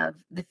beauty of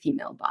the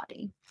female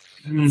body.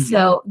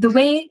 So the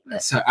way...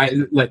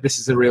 this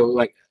is a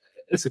real,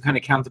 it's a kind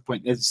of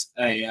counterpoint. There's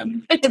a...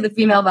 the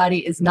female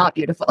body is not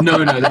beautiful. No,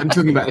 I'm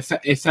talking about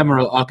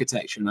ephemeral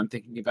architecture, and I'm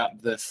thinking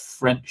about the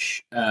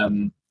French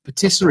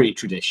patisserie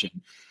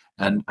tradition.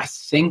 And I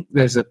think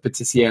there's a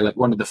patissier,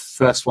 one of the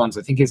first ones,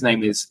 I think his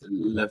name is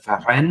Le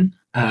Varenne,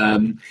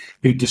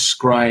 who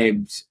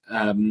described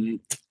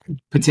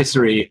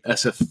patisserie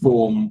as a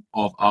form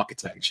of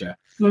architecture.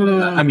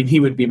 He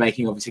would be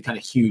making obviously kind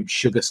of huge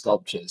sugar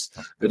sculptures,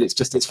 but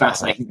it's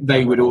fascinating.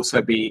 They would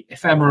also be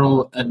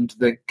ephemeral, and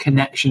the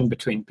connection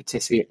between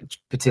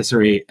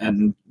patisserie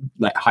and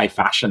high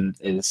fashion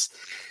is,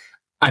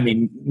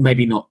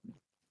 maybe not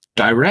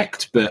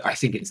direct, but I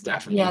think it's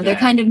definitely they're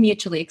kind of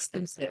mutually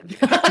exclusive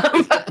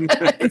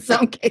in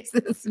some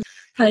cases.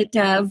 But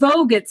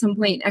Vogue at some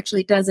point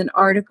actually does an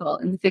article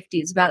in the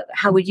 50s about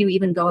how would you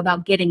even go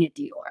about getting a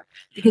Dior,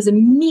 because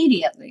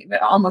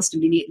almost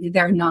immediately,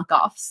 there are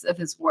knockoffs of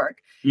his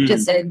work.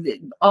 Just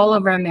all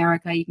over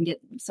America, you can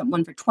get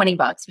someone for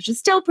 $20, which is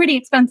still pretty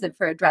expensive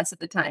for a dress at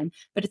the time,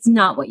 but it's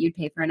not what you'd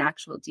pay for an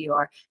actual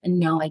Dior. And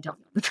no, I don't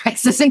know the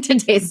prices in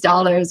today's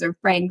dollars or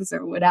francs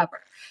or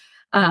whatever.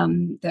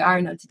 There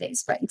are no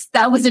today's francs.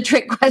 That was a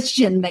trick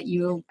question that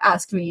you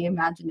asked me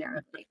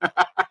imaginarily.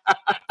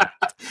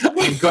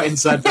 I got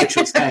inside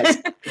Rachel's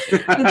head.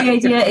 But the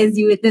idea is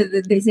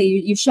they say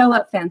you show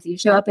up fancy. You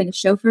show up in a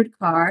chauffeured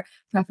car,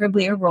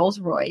 preferably a Rolls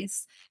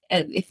Royce.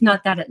 If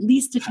not that, at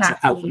least a taxi.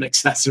 That's a hell of an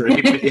accessory,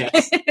 but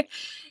yes.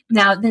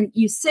 Now, then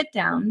you sit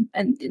down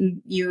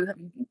and you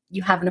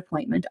have an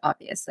appointment,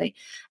 obviously,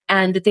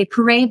 and they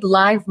parade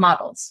live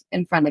models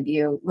in front of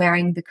you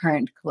wearing the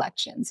current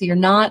collection. So you're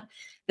not.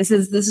 This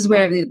is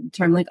where the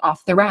term like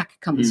off the rack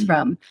comes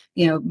from.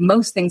 You know,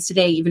 most things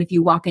today, even if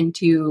you walk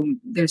into,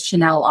 there's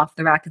Chanel off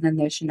the rack and then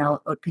there's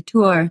Chanel haute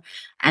couture,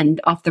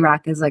 and off the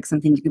rack is like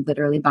something you could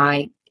literally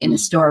buy in a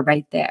store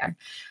right there.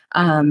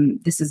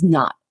 This is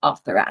not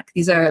off the rack.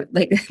 These are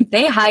like,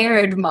 they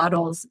hired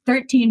models,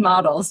 13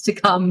 models to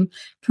come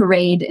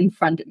parade in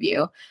front of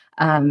you,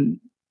 to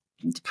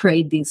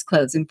parade these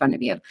clothes in front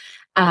of you.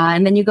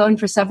 And then you go in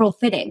for several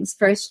fittings.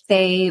 First,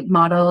 they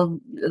model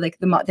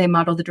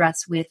the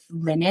dress with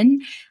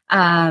linen.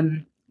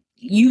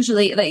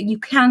 Usually, like, you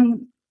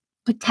can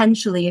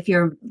potentially, if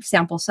you're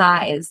sample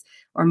size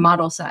or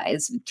model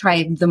size,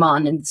 try them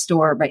on in the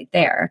store right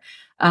there.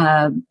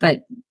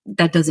 But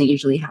that doesn't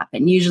usually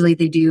happen. Usually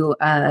they do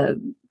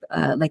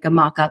like a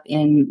mock-up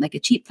in like a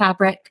cheap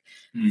fabric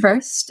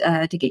first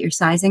to get your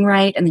sizing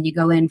right. And then you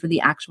go in for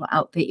the actual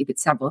outfit. You get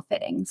several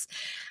fittings.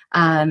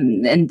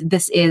 And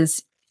this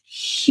is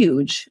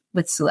huge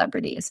with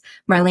celebrities.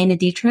 Marlene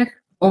Dietrich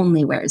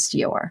only wears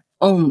Dior.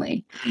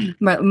 Only.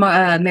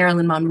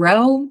 Marilyn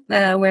Monroe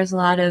wears a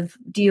lot of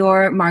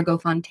Dior. Margot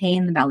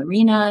Fontaine, the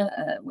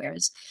ballerina,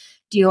 wears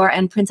Dior.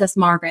 And Princess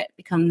Margaret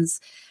becomes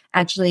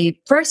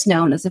actually first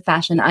known as a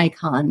fashion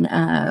icon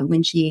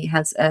when she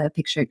has a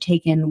picture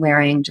taken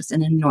wearing just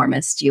an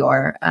enormous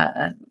Dior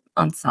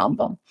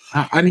ensemble.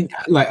 I mean,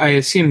 like, I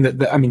assume that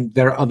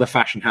there are other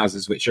fashion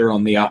houses which are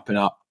on the up and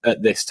up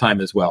at this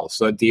time as well.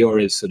 So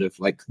Dior is sort of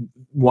like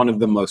one of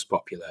the most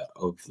popular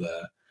of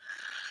the.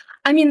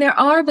 I mean, there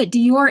are, but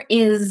Dior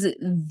is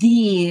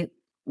the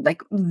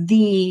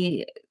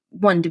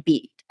one to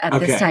beat at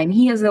this time.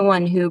 He is the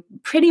one who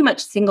pretty much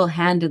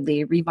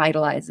single-handedly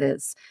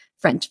revitalizes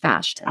French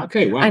fashion.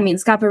 Okay, wow. I mean,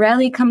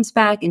 Schiaparelli comes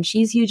back, and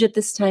she's huge at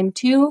this time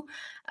too.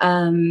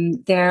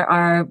 There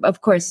are,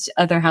 of course,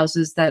 other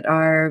houses that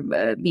are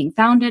being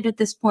founded at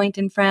this point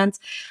in France,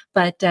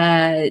 but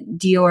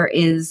Dior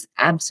is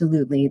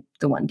absolutely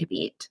the one to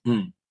beat.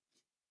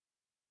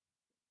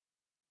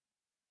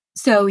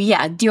 So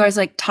yeah, Dior is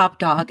like top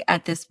dog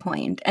at this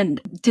point. And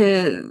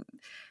to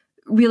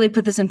really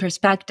put this in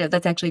perspective,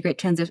 that's actually a great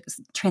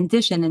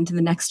transition into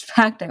the next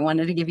fact I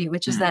wanted to give you,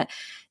 which is that,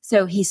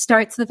 so he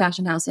starts the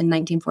fashion house in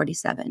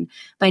 1947.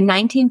 By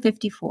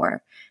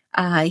 1954,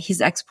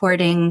 he's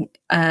exporting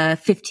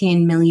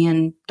 $15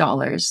 million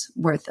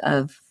worth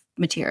of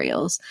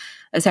materials.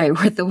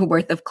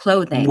 Worth of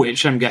clothing.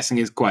 Which I'm guessing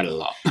is quite a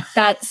lot.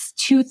 That's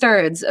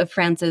 2/3 of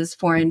France's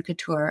foreign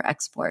couture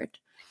export.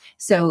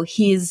 So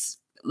he's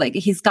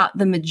got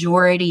the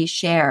majority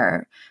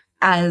share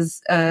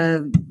as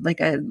a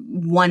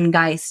one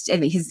guy.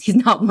 He's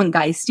not one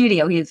guy's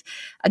studio. He's,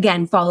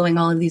 again, following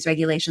all of these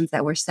regulations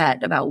that were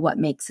set about what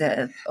makes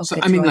a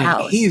couture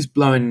house. He's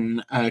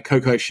blowing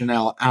Coco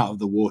Chanel out of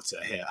the water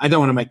here. I don't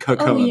want to make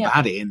Coco a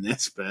baddie in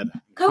this, but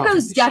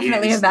Coco's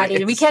definitely a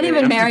baddie. We can't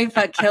even marry,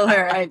 fuck, kill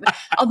her.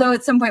 Although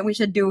at some point we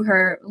should do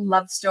her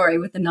love story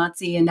with the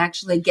Nazi and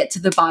actually get to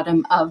the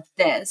bottom of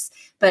this.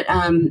 But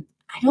I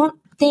don't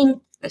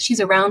think that she's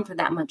around for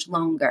that much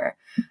longer.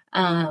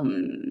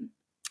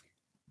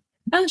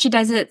 She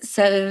dies in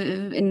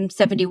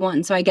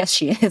 1971, so I guess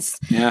she is.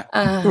 Yeah.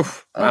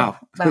 Wow.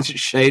 There's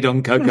shade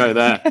on Coco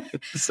there.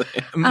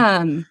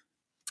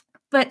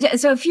 But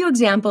so a few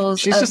examples.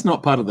 She's just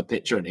not part of the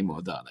picture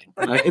anymore, darling.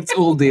 It's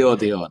all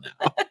Dior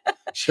now.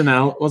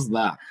 Chanel, what's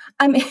that?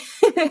 I mean,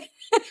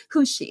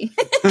 who's she?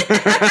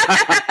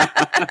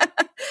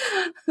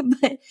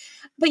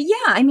 But yeah,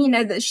 I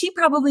mean, she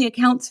probably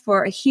accounts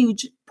for a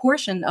huge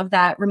portion of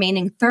that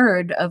remaining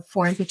third of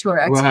foreign couture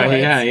exports. Well,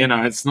 yeah,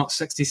 it's not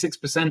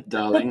 66%,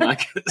 darling.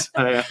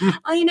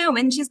 I know,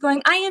 and she's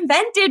going, I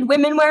invented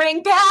women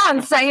wearing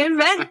pants. I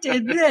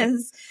invented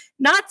this.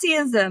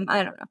 Nazism.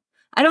 I don't know.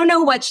 I don't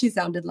know what she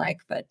sounded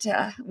like, but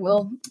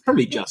we'll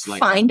probably just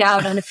find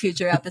out on a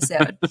future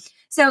episode.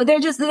 So there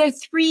are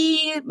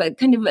three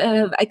kind of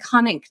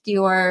iconic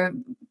Dior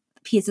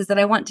pieces that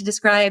I want to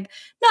describe,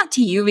 not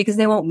to you because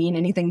they won't mean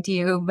anything to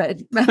you, but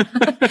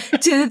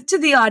to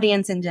the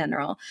audience in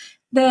general.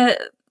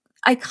 The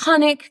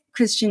iconic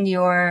Christian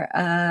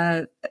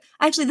Dior.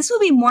 Actually, this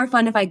will be more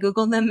fun if I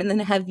Google them and then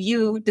have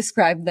you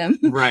describe them.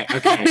 Right.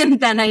 Okay.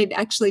 And then I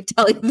actually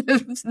tell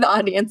the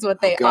audience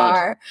what they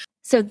are.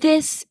 So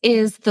this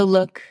is the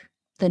look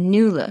the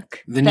new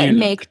look The that new look.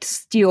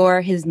 makes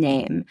Dior his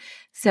name.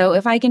 So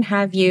if I can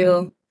have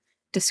you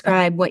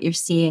describe what you're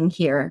seeing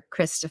here,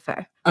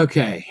 Christopher.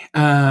 Okay.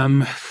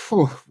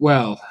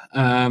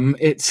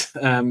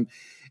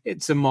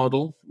 It's a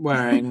model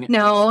wearing.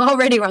 No,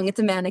 already wrong. It's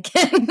a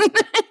mannequin.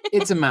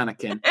 It's a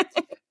mannequin.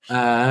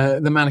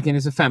 The mannequin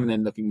is a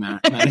feminine-looking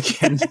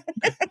mannequin.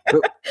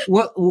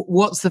 But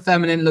what's the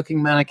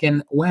feminine-looking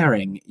mannequin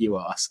wearing, you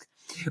ask?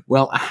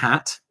 Well, a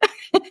hat,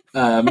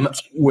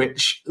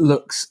 which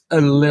looks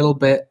a little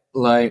bit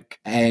like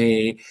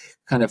a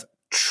kind of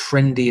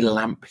trendy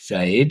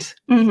lampshade.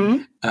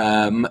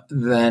 Mm-hmm.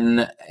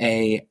 Then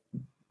a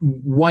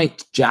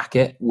white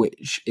jacket,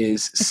 which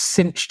is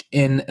cinched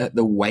in at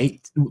the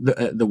waist.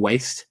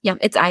 Yeah,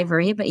 it's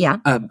ivory, but yeah.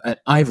 An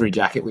ivory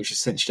jacket, which is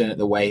cinched in at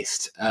the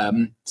waist.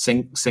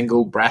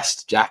 Single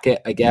breast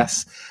jacket, I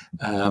guess,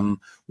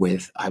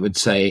 with, I would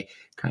say,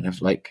 kind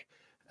of like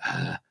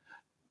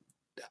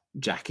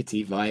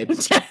jackety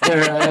vibes.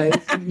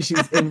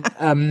 She's in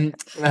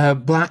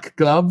black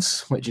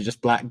gloves, which are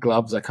just black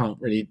gloves. I can't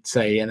really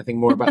say anything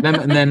more about them.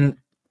 And then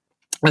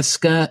a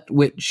skirt,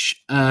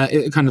 which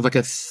kind of like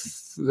a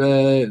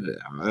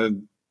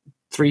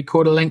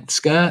 3/4 length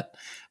skirt.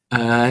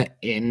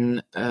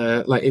 In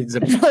like it's a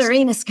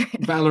ballerina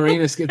skirt.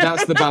 Ballerina skirt.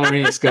 That's the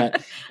ballerina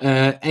skirt.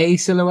 A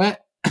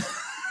silhouette.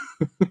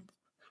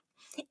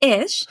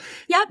 Ish.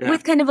 Yep, yeah.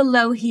 With kind of a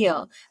low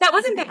heel. That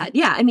wasn't bad.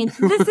 Yeah, I mean,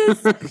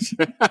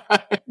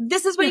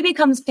 this is what he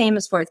becomes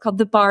famous for. It's called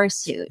the bar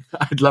suit.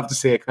 I'd love to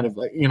see a kind of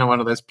like, one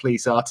of those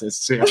police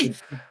artists who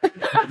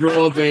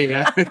draw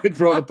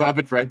the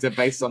perpetrator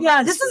based on.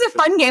 Yeah, this is a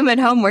fun game at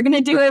home. We're going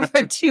to do it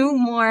for 2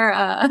 more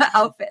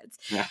outfits.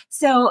 Yeah.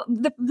 So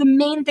the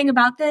main thing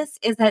about this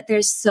is that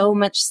there's so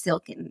much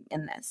silk in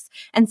this.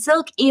 And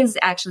silk is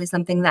actually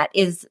something that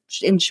is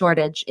in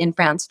shortage in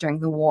France during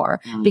the war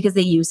because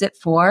they use it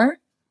for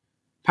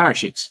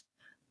parachutes.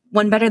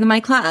 One better than my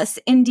class.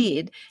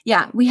 Indeed.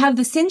 Yeah. We have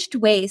the cinched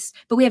waist,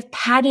 but we have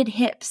padded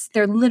hips.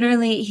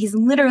 He's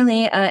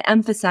literally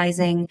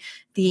emphasizing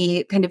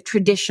the kind of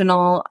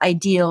traditional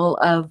ideal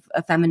of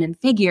a feminine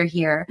figure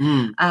here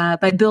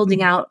by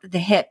building out the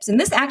hips. And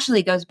this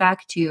actually goes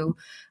back to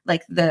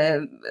like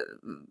to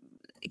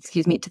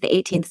the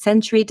 18th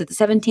century, to the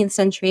 17th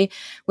century,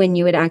 when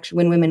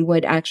women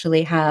would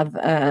actually have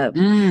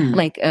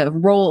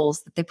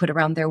rolls that they put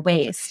around their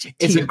waist.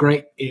 It's a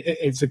great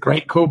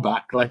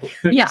callback.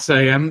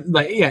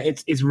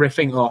 It's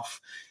riffing off,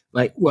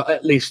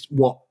 at least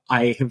what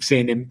I have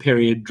seen in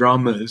period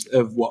dramas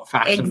of what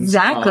fashions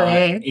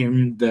are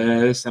in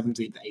the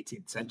 17th,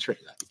 18th century.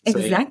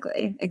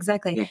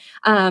 Exactly.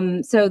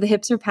 Yeah. So the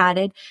hips are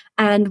padded,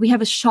 and we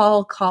have a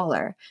shawl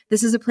collar.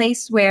 This is a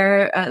place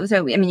where,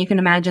 you can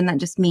imagine that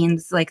just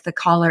means like the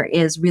collar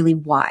is really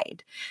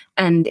wide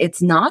and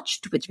it's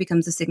notched, which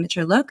becomes a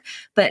signature look.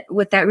 But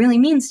what that really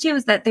means too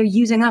is that they're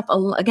using up,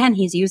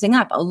 he's using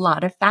up a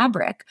lot of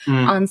fabric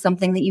on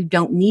something that you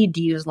don't need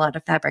to use a lot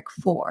of fabric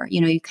for.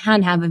 You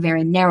can have a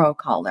very narrow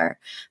collar,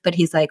 but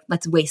he's like,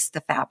 let's waste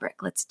the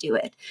fabric. Let's do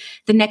it.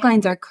 The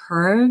necklines are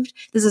curved.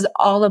 This is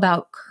all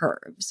about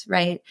curves,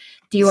 right?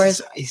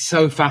 Dior's. It's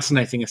so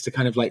fascinating as to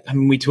kind of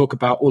we talk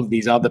about all of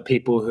these other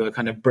people who are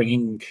kind of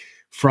bringing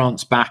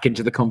France back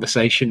into the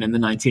conversation in the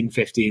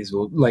 1950s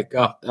or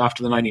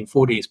after the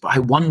 1940s. But I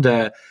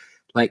wonder,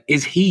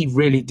 is he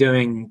really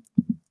doing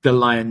the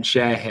lion's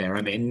share here?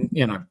 I mean,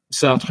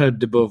 Sartre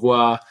de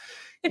Beauvoir,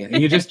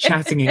 you're just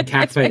chatting in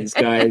cafes,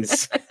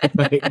 guys.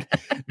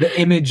 The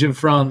image of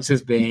France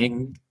is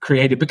being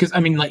created because,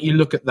 you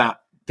look at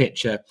that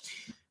picture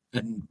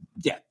and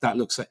that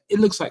looks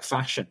like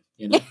fashion,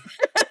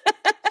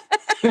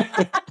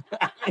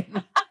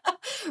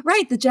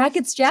 Right, the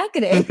jacket's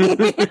jacketing.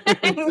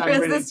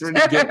 It's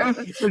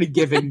really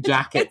giving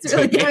jacket. It's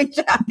really giving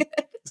jacket.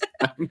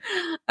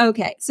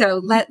 Okay,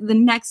 so the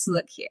next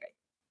look here.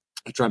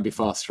 I'll try and be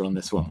faster on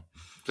this one.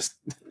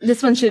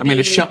 This one should I'm going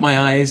to shut my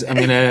eyes. I'm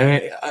going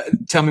to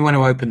tell me when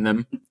to open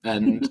them,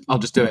 and I'll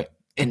just do it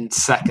in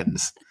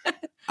seconds.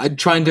 I'd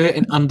try and do it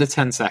in under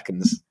 10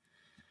 seconds.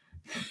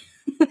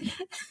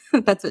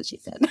 That's what she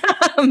said.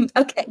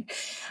 Okay.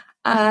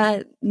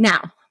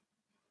 Now.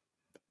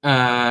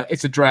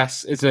 It's a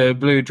dress. It's a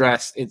blue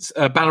dress. It's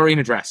a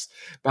ballerina dress.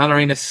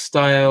 Ballerina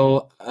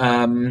style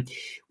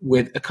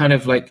with a kind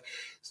of like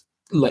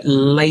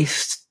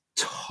laced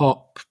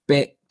top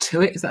bit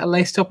to it. Is that a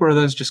lace top or are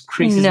those just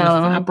creases in the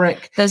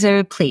fabric? Those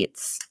are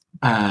pleats.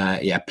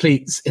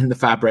 Pleats in the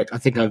fabric. I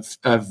think I've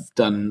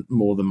done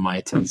more than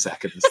my 10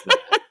 seconds there.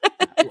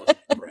 That wasn't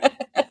great.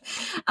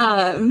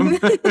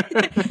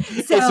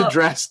 It's a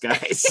dress,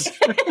 guys.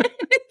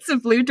 It's a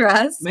blue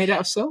dress. Made out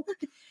of silk?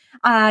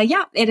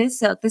 Yeah, it is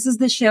silk. This is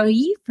the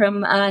Chérie from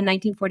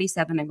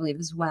 1947, I believe,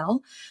 as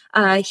well.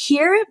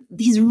 Here,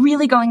 he's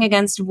really going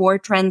against war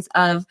trends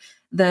of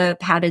the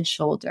padded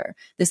shoulder.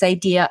 This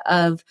idea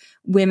of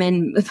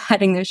women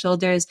padding their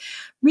shoulders,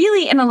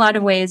 really in a lot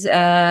of ways,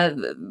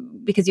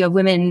 because you have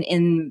women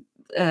in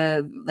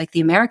like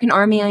the American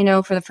Army, I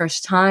know, for the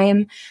first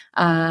time,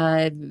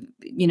 in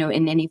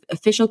any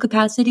official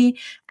capacity.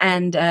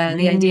 And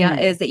the idea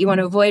is that you want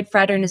to avoid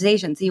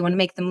fraternization. So you want to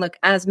make them look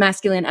as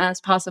masculine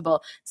as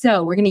possible.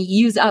 So we're going to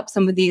use up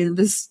some of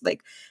this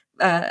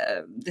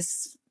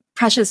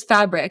precious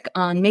fabric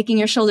on making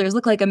your shoulders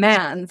look like a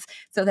man's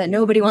so that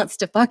nobody wants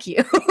to fuck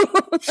you.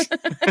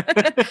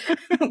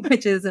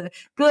 Which is a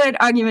good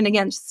argument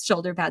against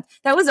shoulder pads.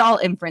 That was all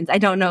inference. I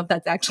don't know if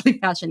that's actually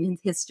fashion in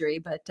history,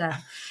 but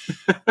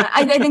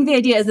I think the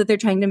idea is that they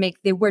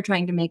were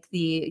trying to make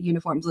the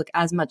uniforms look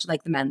as much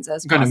like the men's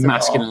as kind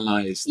possible. of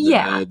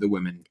masculinize the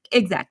women.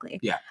 Exactly.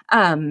 Yeah.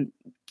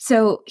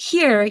 So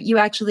here you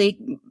actually,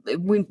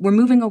 we're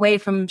moving away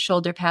from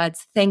shoulder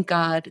pads. Thank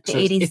God. The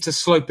 80s. It's a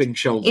sloping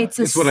shoulder. It's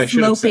a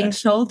sloping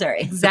shoulder.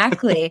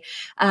 Exactly.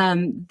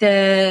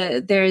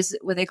 There's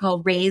what they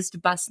call raised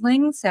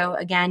bustling. So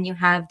again, you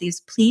have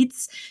these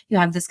pleats, you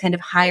have this kind of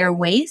higher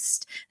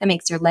waist that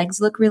makes your legs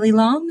look really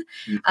long.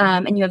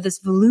 And you have this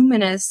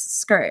voluminous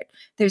skirt.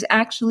 There's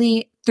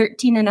actually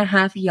 13 and a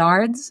half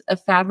yards of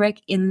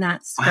fabric in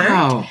that skirt.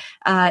 Wow.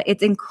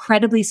 It's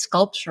incredibly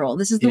sculptural.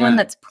 This is the one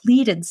that's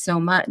pleated so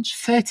much.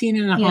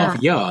 13 and a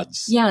half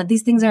yards. Yeah,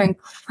 these things are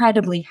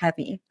incredibly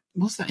heavy.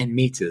 What's that in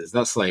meters?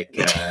 That's like...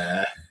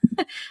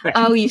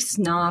 Oh, you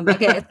snob.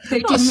 Okay.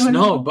 13 Not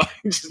snob.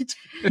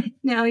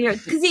 No,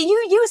 because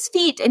you use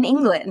feet in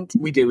England.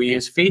 We do. We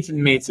use feet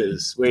and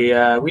meters. We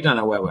don't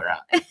know where we're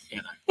at.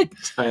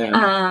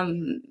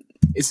 So,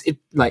 it's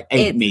like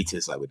 8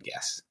 meters, I would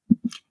guess.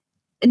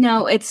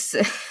 No, it's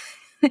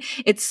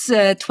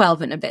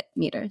 12 and a bit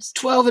meters.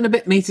 12 and a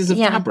bit meters of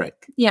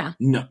fabric? Yeah.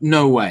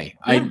 No way.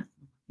 Yeah.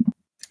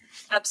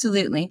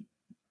 Absolutely.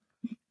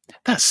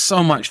 That's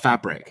so much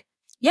fabric.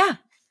 Yeah,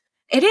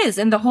 it is.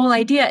 And the whole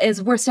idea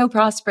is we're so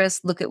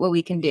prosperous. Look at what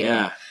we can do.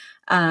 Yeah.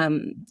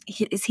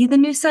 Is he the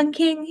new Sun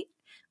King?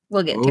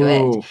 We'll get to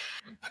it.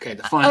 Okay,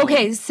 the final.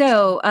 Okay,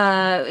 so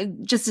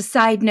just a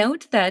side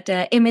note that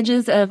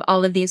images of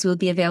all of these will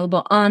be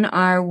available on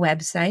our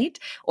website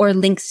or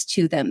links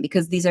to them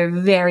because these are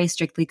very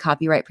strictly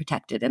copyright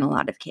protected in a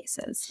lot of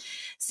cases.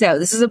 So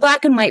this is a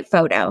black and white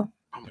photo.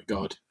 Oh my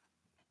God.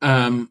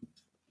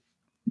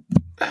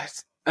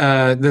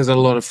 There's a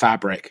lot of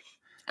fabric.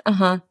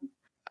 Uh-huh.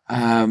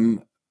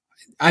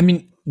 I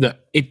mean, look,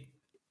 it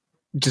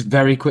just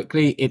very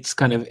quickly, it's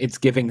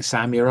giving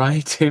samurai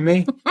to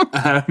me.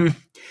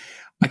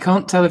 I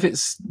can't tell if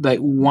it's like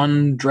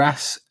one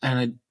dress and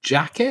a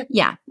jacket.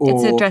 Yeah,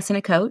 it's a dress and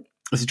a coat.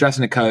 It's a dress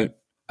and a coat.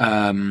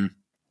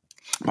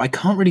 But I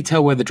can't really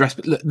tell where the dress.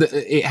 But look,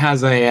 it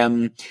has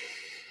a.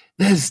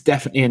 There's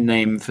definitely a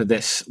name for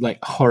this, like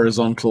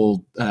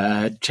horizontal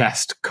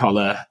chest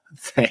collar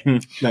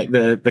thing, like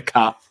the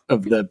cut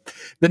of the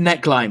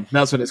neckline.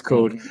 That's what it's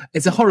called.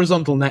 It's a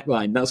horizontal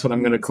neckline. That's what I'm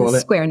going to call it.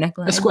 Square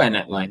neckline. A square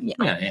neckline.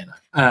 Yeah.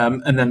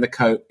 And then the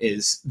coat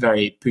is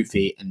very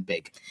poofy and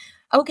big.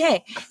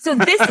 Okay, so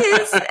this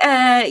is,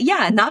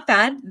 not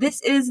bad. This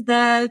is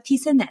the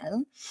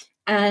Pisanelle.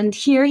 And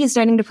here he's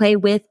starting to play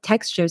with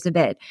textures a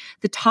bit.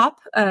 The top,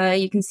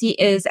 you can see,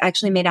 is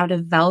actually made out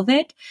of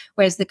velvet,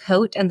 whereas the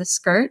coat and the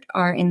skirt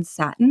are in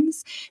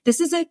satins. This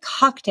is a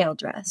cocktail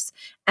dress.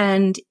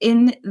 And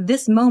in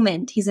this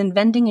moment, he's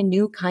inventing a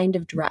new kind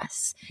of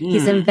dress.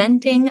 He's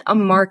inventing a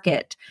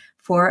market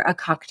for a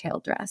cocktail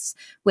dress,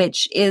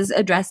 which is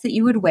a dress that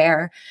you would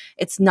wear.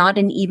 It's not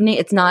an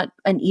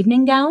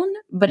evening gown,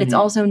 but it's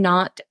also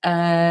not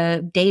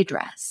a day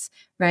dress,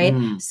 right?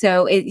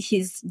 So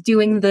he's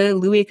doing the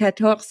Louis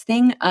XIV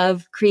thing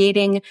of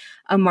creating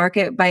a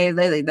market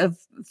of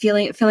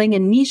filling a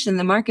niche in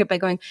the market by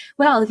going,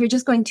 well, if you're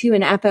just going to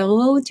an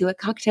apéro, to a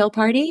cocktail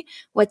party,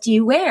 what do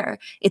you wear?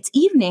 It's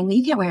evening.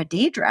 You can't wear a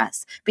day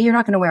dress, but you're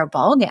not going to wear a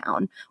ball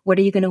gown. What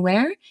are you going to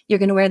wear? You're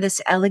going to wear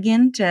this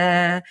elegant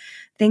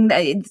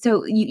thing.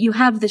 So you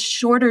have this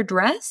shorter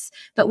dress,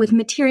 but with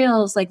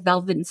materials like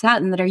velvet and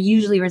satin that are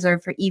usually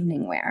reserved for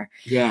evening wear.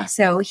 Yeah.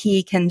 So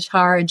he can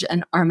charge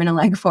an arm and a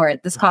leg for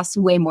it. This costs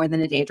way more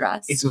than a day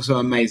dress. It's also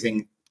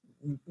amazing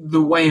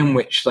the way in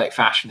which like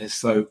fashion is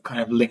so kind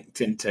of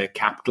linked into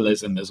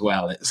capitalism as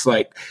well. It's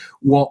like,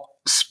 what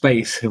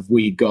space have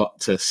we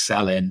got to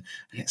sell in?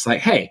 And it's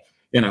like, hey,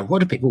 what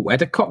do people wear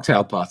to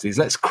cocktail parties?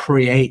 Let's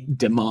create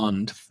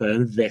demand for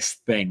this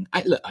thing.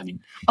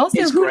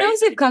 Also, who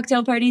knows if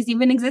cocktail parties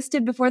even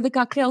existed before the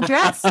cocktail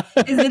dress?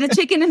 Is it a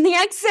chicken and the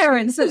egg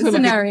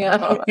scenario?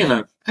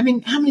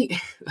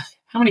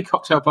 How many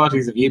cocktail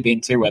parties have you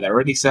been to where they're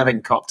already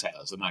serving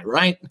cocktails? Am I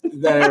right?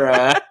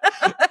 They're,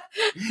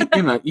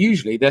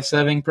 usually they're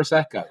serving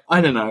Prosecco.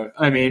 I don't know.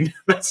 I mean,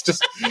 that's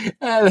just,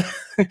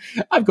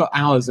 I've got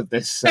hours of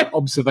this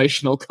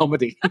observational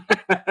comedy.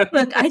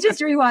 Look, I just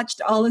rewatched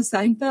all of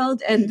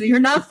Seinfeld and you're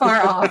not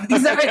far off.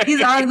 These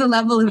are the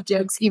level of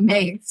jokes he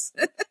makes.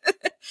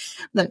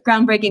 Look,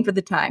 groundbreaking for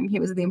the time. He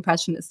was the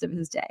impressionist of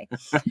his day.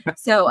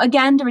 So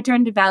again, to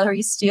return to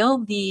Valerie Steele,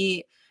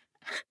 the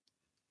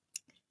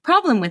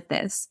problem with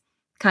this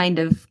kind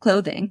of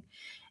clothing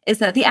is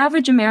that the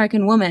average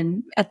American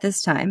woman at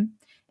this time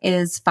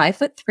is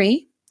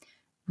 5'3",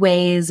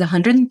 weighs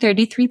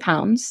 133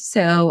 pounds.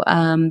 So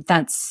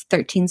that's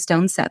 13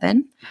 stone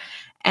 7,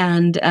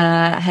 and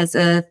has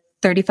a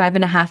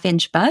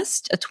 35.5-inch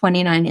bust, a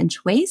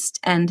 29-inch waist,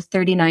 and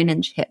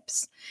 39-inch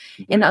hips.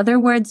 In other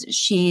words,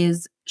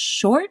 she's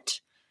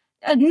short.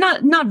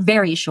 Not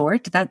very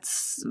short.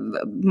 That's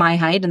my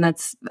height, and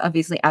that's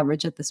obviously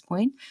average at this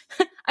point.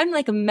 I'm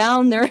like a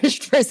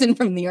malnourished person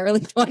from the early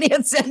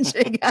 20th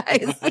century,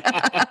 guys.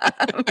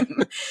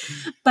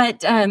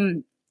 But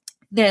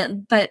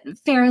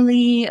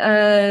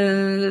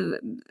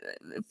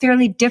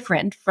fairly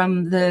different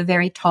from the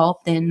very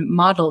tall, thin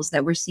models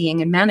that we're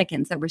seeing and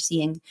mannequins that we're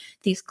seeing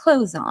these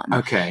clothes on.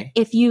 Okay.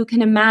 If you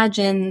can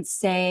imagine,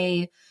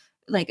 say,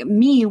 like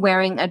me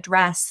wearing a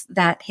dress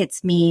that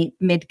hits me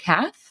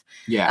mid-calf.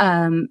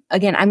 Yeah.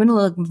 Again, I'm going to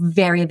look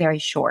very, very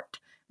short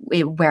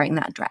wearing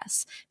that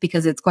dress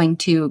because it's going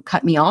to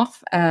cut me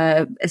off,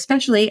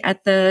 especially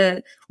at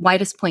the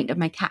widest point of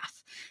my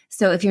calf.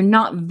 So if you're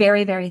not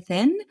very, very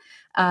thin,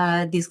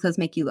 these clothes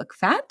make you look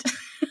fat,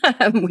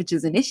 which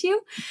is an issue.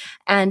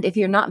 And if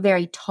you're not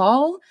very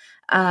tall,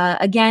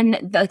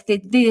 again,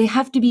 they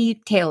have to be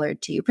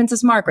tailored to you.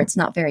 Princess Margaret's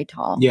not very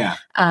tall. Yeah.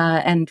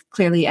 And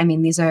clearly, I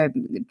mean, these are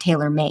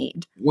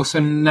tailor-made. Well, so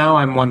now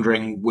I'm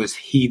wondering, was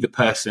he the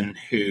person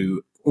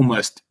who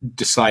almost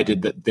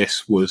decided that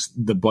this was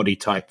the body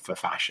type for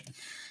fashion?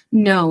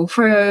 No,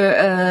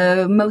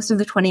 for most of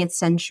the 20th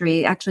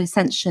century, actually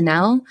since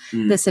Chanel,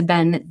 this had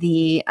been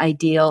the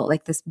ideal,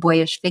 like this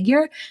boyish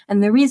figure.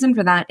 And the reason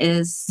for that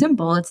is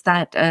simple. It's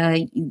that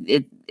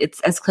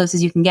it's as close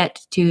as you can get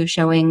to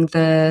showing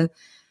the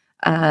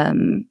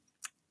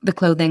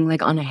clothing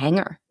like on a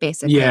hanger,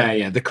 basically.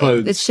 Yeah. The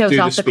clothes it shows do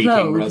off the the speaking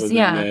clothes.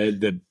 rather than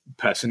the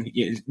person.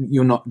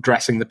 You're not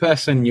dressing the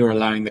person, you're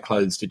allowing the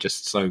clothes to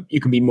just, so you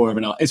can be more of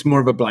an art. It's more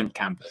of a blank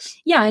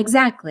canvas. Yeah,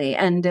 exactly.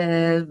 And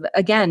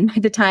again, by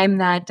the time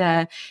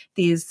that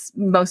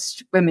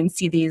most women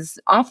see these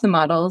off the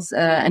models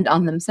and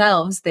on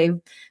themselves, they've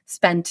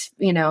spent,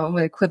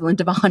 equivalent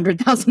of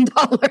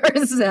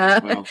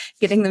 $100,000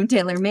 getting them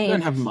tailor made. I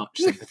don't have much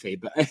sympathy,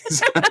 but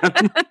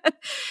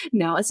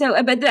no.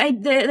 So, but the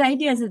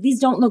idea is that these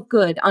don't look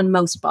good on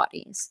most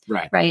bodies,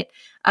 right?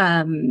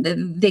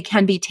 They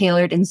can be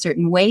tailored in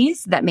certain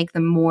ways that make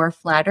them more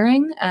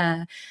flattering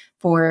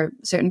for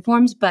certain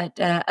forms. But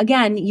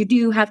again, you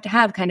do have to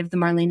have kind of the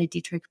Marlene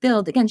Dietrich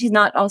build. Again, she's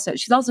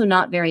also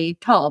not very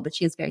tall, but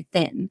she is very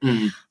thin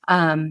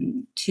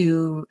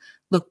to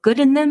look good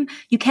in them.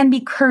 You can be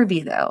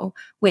curvy though,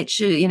 which,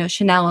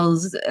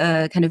 Chanel's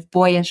kind of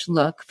boyish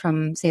look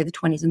from say the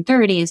 20s and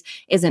 30s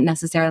isn't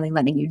necessarily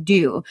letting you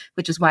do,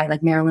 which is why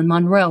like Marilyn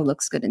Monroe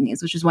looks good in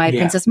these, which is why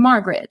Princess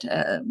Margaret,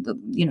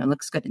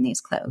 looks good in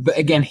these clothes. But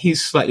again,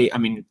 he's slightly,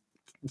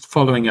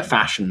 following a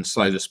fashion,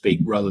 so to speak,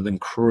 rather than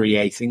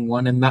creating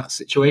one in that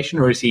situation?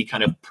 Or is he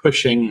kind of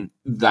pushing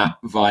that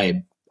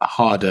vibe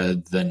harder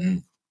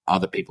than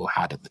other people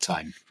had at the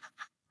time?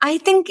 I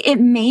think it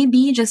may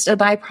be just a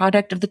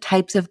byproduct of the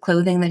types of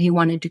clothing that he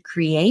wanted to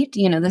create,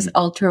 this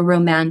ultra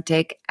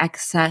romantic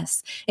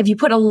excess. If you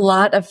put a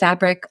lot of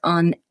fabric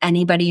on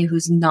anybody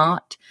who's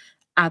not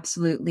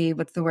absolutely,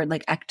 what's the word,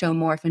 like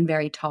ectomorph and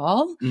very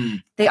tall,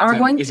 they are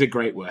going is a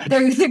great word.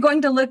 They're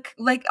going to look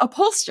like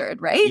upholstered,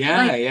 right?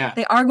 Yeah.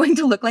 They are going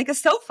to look like a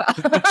sofa,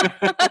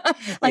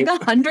 like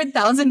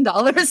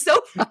 $100,000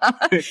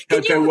 sofa.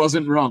 Coco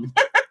wasn't wrong.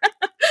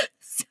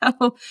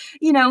 So,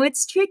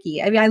 it's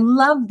tricky. I mean, I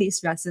love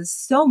these dresses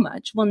so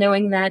much. Well,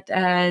 knowing that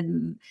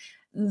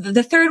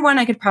the third one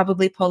I could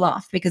probably pull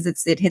off because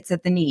it hits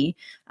at the knee.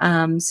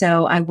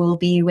 So I will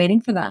be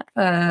waiting for that.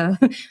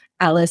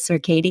 Alice or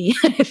Katie,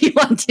 if you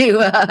want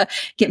to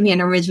get me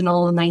an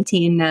original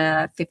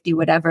 1950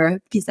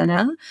 whatever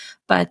Pisanelle.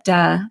 But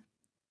other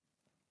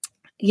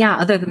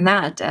than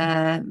that,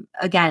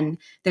 again,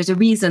 there's a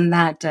reason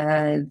that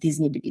these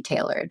need to be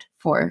tailored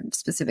for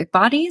specific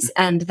bodies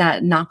and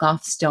that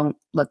knockoffs don't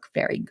look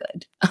very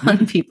good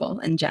on people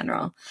in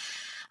general.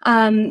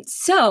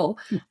 So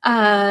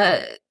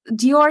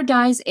Dior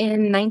dies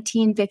in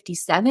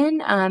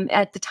 1957.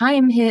 At the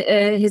time,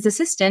 his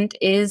assistant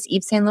is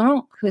Yves Saint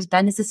Laurent, who has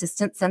been his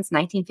assistant since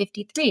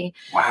 1953.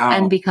 Wow.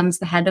 And becomes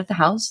the head of the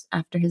house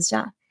after his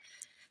death.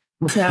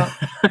 So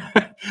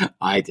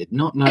I did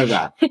not know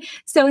that.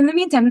 So in the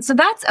meantime,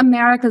 that's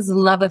America's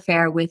love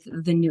affair with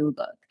the new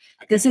look.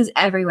 Okay. This is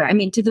everywhere. I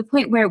mean, to the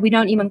point where we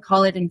don't even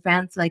call it in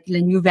France like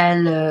le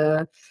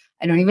nouvelle.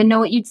 I don't even know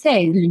what you'd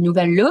say. Le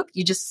nouvelle look.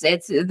 You just say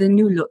it's the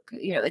new look.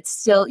 It's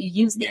still, you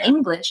use the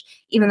English,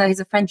 even though he's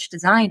a French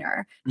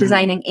designer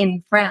designing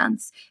in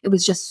France. It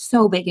was just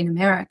so big in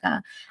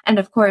America. And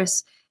of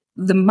course,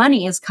 the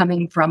money is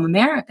coming from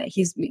America.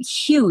 He's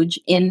huge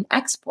in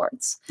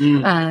exports,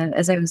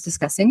 as I was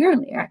discussing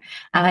earlier.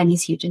 And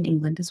he's huge in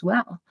England as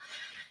well.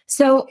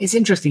 So it's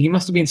interesting. He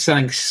must have been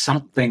selling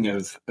something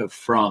of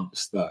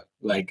France, though.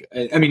 Like,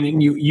 I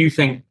mean, you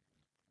think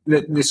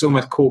that this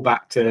almost call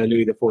back to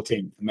Louis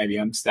XIV. Maybe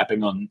I'm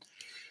stepping on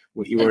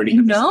what you already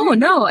have.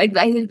 No.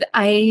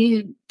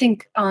 I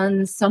think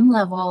on some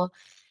level,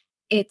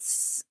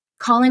 it's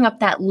calling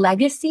up that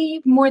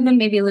legacy more than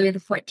maybe Louis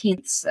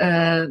XIV's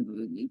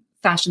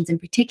fashions in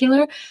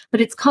particular,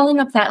 but it's calling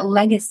up that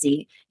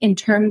legacy in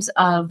terms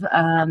of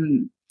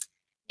the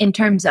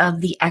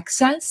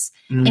excess,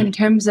 in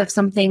terms of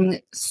something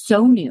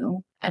so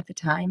new at the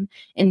time,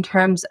 in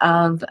terms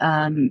of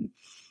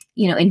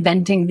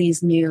inventing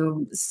these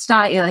new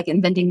style, like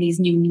inventing these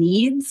new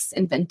needs,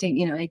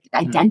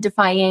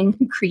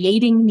 identifying,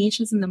 creating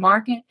niches in the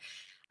market.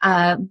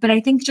 But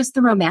I think just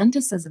the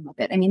romanticism of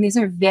it. I mean, these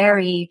are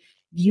very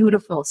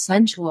beautiful,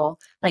 sensual,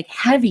 like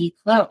heavy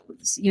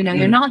clothes. You're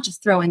not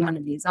just throwing one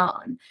of these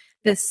on.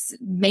 This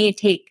may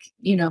take,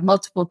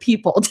 multiple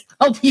people to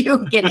help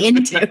you get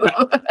into.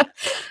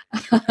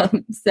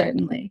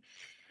 Certainly.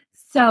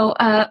 So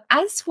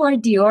as for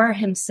Dior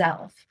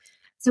himself,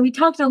 so we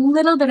talked a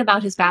little bit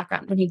about his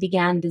background when he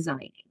began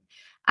designing.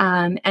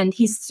 And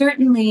he's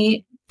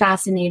certainly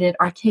fascinated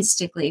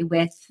artistically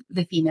with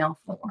the female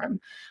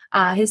form.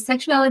 His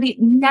sexuality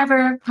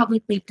never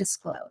publicly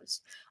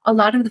disclosed. A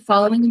lot of the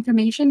following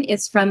information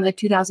is from a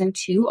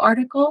 2002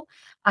 article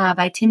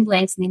by Tim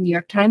Blanks in the New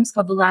York Times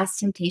called The Last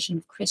Temptation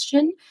of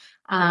Christian.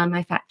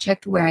 I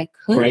fact-checked where I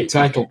could. Great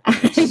title.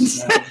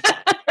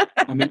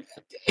 I mean,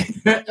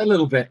 a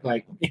little bit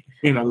like,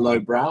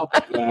 lowbrow,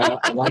 but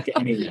I like it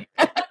anyway.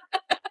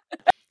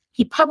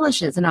 He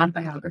publishes an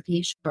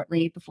autobiography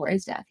shortly before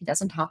his death. He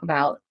doesn't talk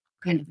about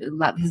kind of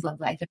his love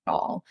life at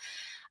all.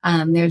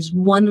 There's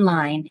one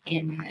line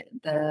in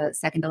the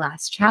second to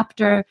last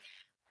chapter.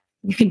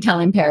 You can tell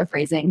I'm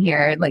paraphrasing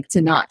here, like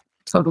to not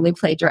totally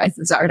plagiarize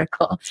this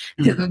article,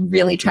 because I'm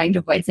really trying to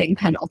avoid saying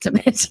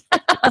penultimate.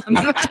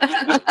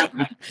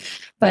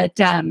 But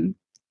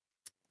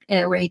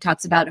where he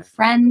talks about a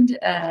friend,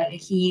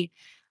 he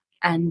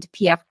and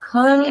P.F.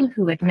 Kull,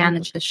 who had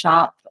managed the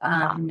shop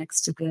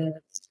next to the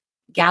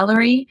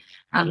gallery,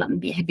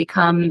 had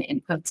become, in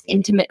quotes,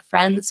 intimate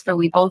friends, for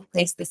we both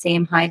place the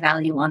same high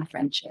value on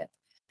friendship.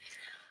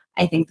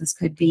 I think this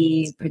could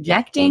be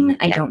projecting.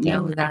 I don't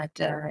know that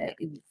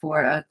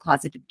for a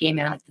closeted gay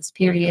man at this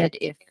period,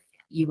 if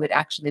you would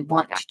actually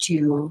want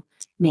to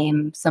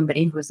name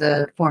somebody who was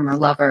a former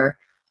lover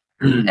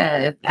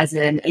as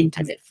an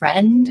intimate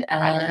friend,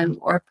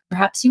 or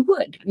perhaps you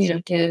would,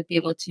 to be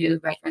able to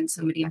reference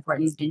somebody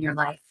important in your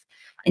life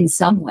in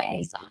some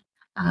way.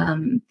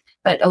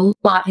 But a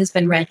lot has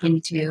been read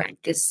into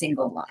this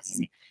single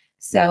line.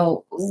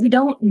 So we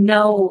don't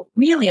know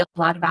really a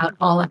lot about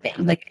all of it,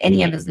 like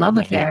any of his love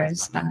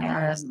affairs.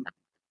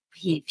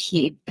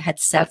 He had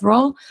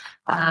several.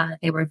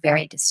 They were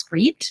very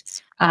discreet,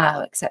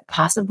 except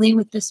possibly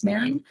with this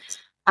man.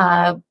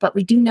 But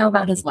we do know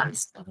about his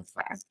last love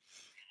affair.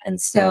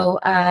 And so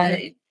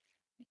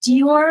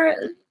Dior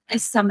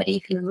is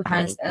somebody who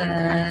has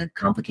a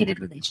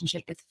complicated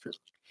relationship with food.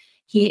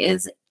 He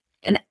is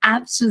an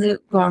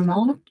absolute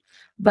gourmand,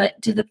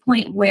 but to the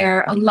point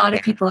where a lot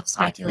of people have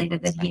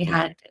speculated that he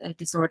had a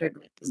disordered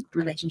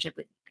relationship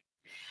with.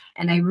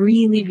 And I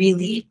really,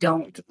 really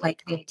don't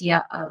like the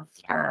idea of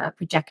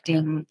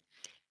projecting,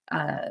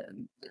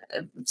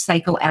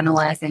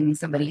 psychoanalyzing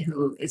somebody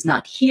who is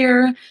not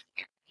here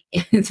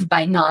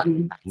by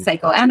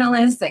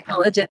non-psychoanalysts,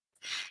 psychologists.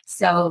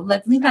 So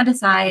let's leave that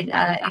aside,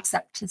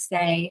 except to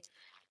say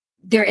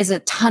there is a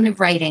ton of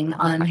writing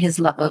on his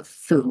love of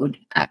food,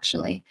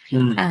 actually.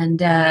 And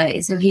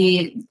so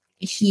he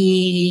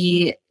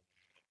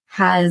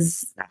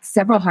has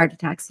several heart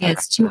attacks. He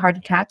has 2 heart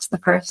attacks. The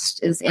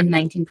first is in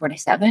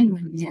 1947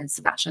 when his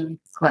fashion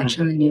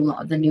collection, the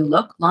new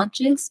look,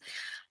 launches.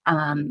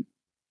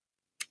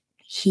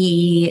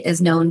 He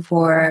is known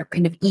for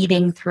kind of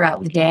eating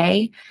throughout the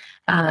day.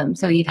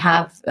 So he'd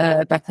have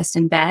breakfast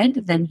in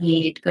bed, then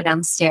he'd go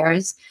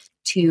downstairs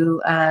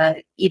to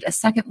eat a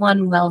second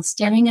one while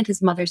staring at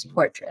his mother's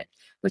portrait,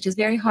 which is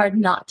very hard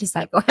not to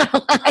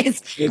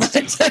psychoanalyze.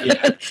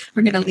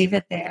 We're going to leave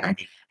it there.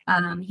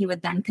 He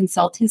would then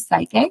consult his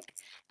psychic,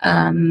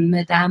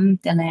 Madame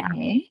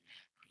Delahaye,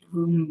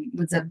 who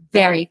was a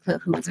very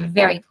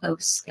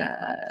close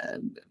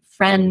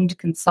friend,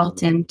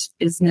 consultant,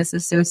 business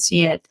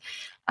associate,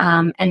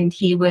 and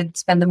he would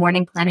spend the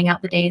morning planning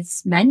out the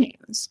day's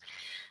menus.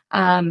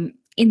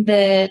 In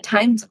the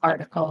Times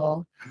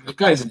article, the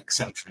guy's an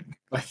eccentric,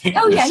 I think.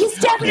 Oh yeah, he's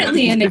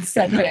definitely an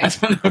eccentric. I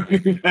don't know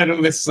if you've heard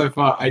all this so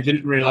far. I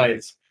didn't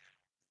realize.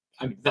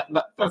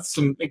 That's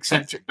some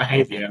eccentric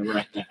behavior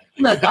right there.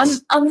 Look,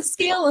 on the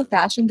scale of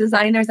fashion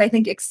designers, I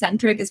think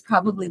eccentric is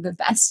probably the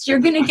best you're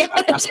going to get.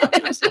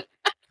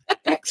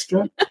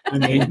 Extra? I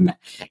mean.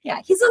 Yeah,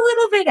 he's a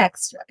little bit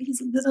extra.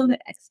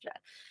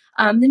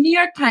 The New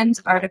York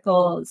Times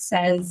article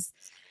says,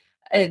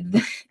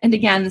 and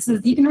again,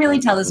 you can really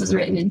tell this was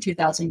written in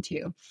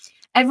 2002.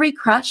 Every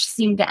crush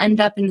seemed to end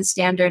up in the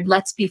standard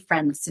 "let's be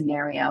friends"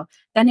 scenario.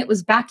 Then it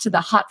was back to the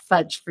hot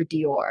fudge for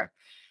Dior.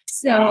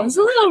 So it was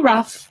a little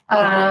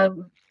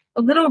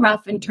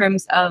rough in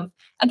terms of,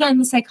 again,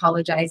 the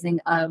psychologizing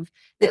of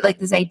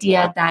this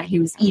idea that he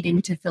was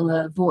eating to fill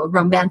a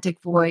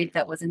romantic void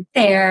that wasn't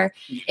there.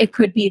 It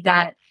could be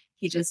that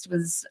he just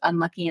was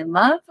unlucky in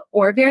love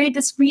or very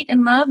discreet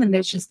in love, and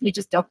we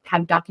just don't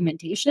have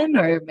documentation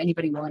or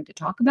anybody willing to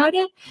talk about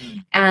it.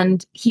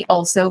 And he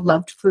also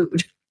loved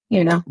food.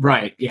 you know?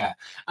 Right. Yeah.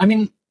 I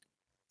mean,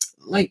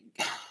 like,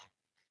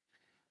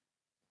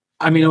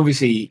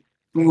 obviously,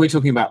 when we're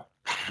talking about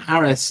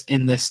Paris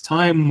in this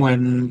time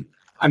when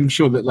I'm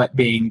sure that like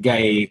being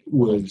gay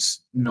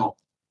was not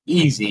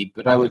easy,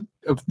 but I would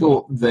have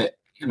thought that,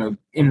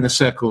 in the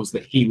circles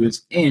that he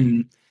was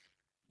in,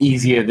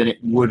 easier than it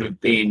would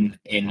have been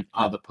in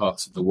other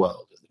parts of the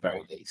world at the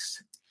very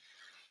least.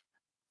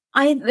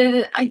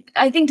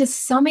 I think to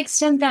some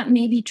extent that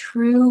may be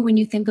true when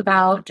you think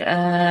about,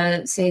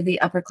 say,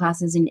 the upper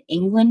classes in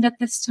England at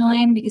this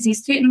time, because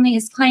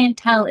his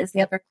clientele is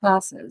the upper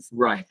classes.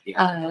 Right.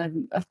 Yeah.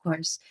 Of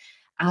course.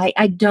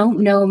 I don't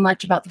know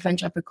much about the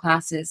French upper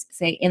classes,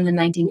 say, in the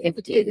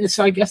 1950s.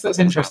 So I guess that's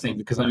interesting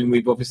because,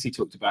 we've obviously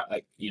talked about,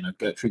 like,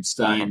 Gertrude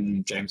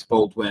Stein, James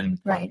Baldwin.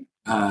 Right.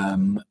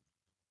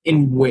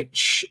 In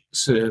which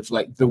sort of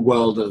like the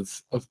world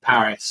of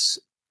Paris,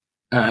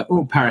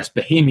 or Paris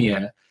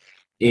Bohemia,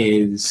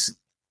 is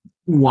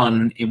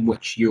one in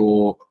which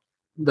you're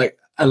like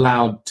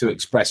allowed to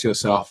express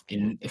yourself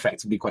in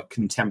effectively quite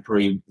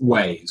contemporary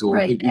ways. Or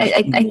right.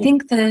 I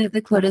think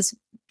the quote is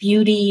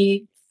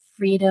beauty,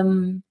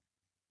 freedom,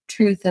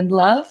 truth, and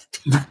love.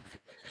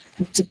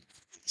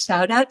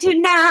 Shout out to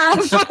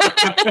Nav.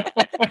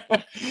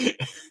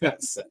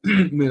 That's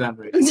Moulin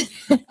Rouge.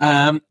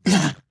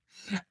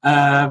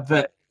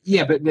 But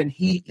then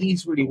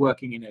he's really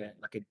working in a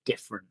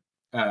different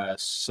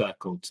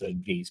circle to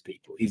these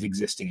people. He's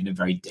existing in a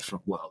very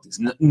different world.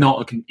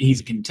 He's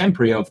a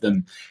contemporary of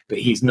them, but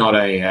he's not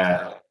in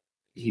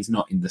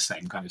the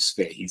same kind of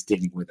sphere. He's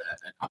dealing with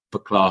an upper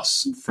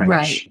class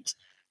French,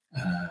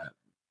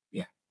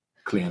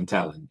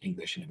 clientele in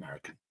English and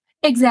American.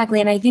 Exactly.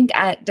 And I think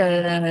at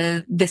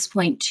this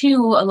point,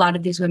 too, a lot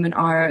of these women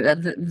are,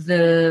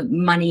 the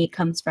money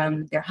comes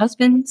from their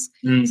husbands.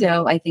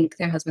 So I think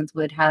their husbands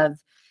would have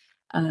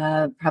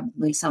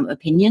probably some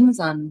opinions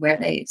on where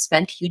they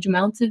spent huge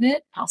amounts of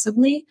it,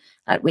 possibly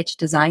at which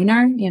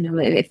designer,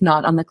 if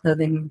not on the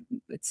clothing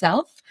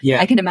itself. Yeah.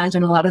 I can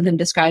imagine a lot of them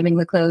describing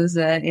the clothes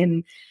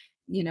in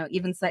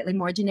even slightly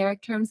more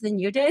generic terms than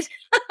you did.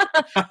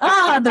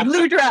 The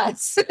blue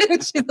dress.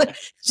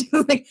 she's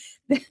like,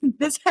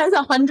 this has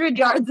 100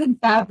 yards in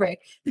fabric.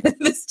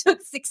 This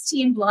took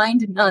 16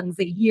 blind nuns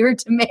a year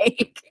to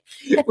make.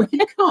 Well,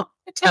 you can't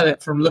tell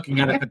it from looking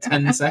at it for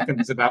 10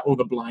 seconds about all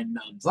the blind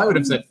nuns. I would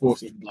have said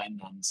 14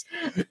 blind nuns.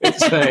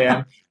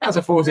 That's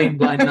a 14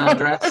 blind nun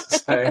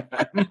dress. So,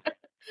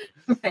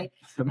 right.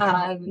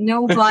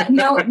 No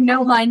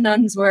blind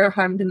nuns were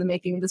harmed in the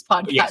making of this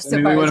podcast. Yes,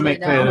 we want to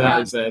make clear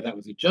that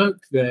was a joke.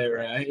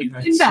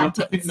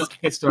 It's not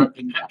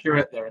historically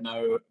accurate. There are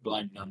no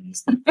blind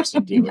nuns that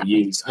Christian Dior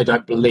used. I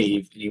don't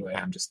believe. Anyway,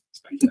 I'm just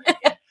speculating.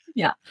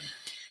 Yeah.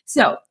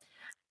 So,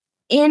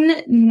 in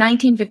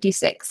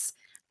 1956,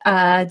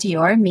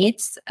 Dior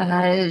meets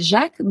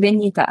Jacques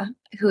Benita,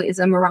 who is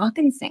a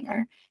Moroccan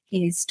singer.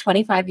 He's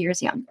 25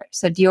 years younger.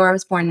 So Dior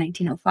was born in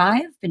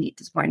 1905.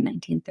 Benita was born in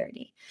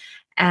 1930.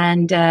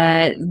 And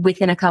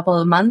within a couple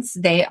of months,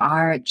 they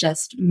are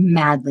just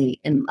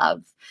madly in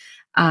love.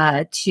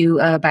 To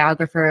a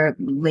biographer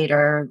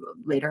later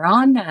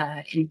on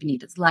in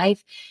Benita's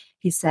life,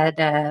 he said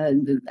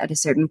at a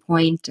certain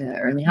point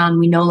early on,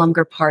 we no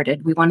longer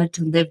parted. We wanted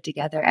to live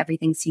together.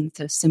 Everything seemed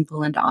so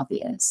simple and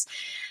obvious.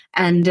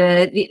 And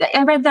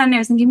I read that and I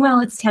was thinking, well,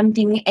 it's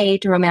tempting, A,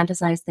 to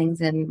romanticize things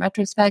in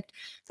retrospect,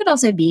 but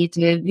also B,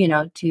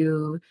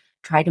 to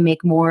try to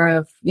make more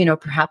of,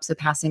 perhaps a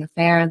passing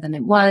affair than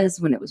it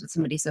was when it was with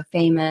somebody so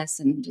famous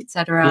and et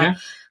cetera. Yeah.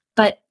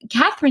 But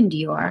Catherine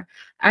Dior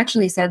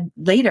actually said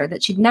later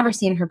that she'd never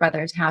seen her brother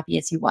as happy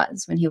as he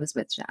was when he was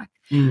with Jacques.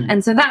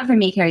 And so that for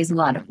me carries a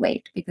lot of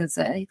weight because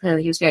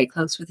clearly he was very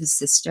close with his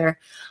sister.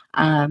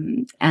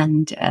 And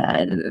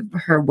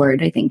her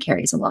word, I think,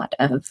 carries a lot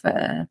of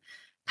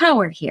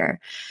power here.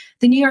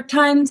 The New York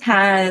Times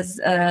has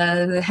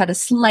had a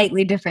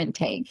slightly different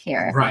take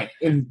here. Right.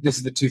 And this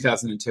is the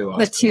 2002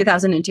 article. The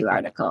 2002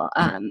 article.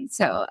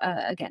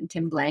 Again,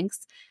 Tim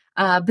Blanks.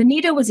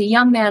 Benito was a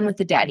young man with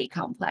a daddy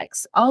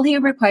complex. All he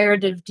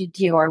required of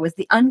Dior was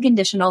the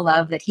unconditional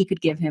love that he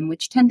could give him,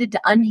 which tended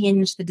to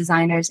unhinge the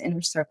designer's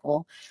inner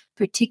circle,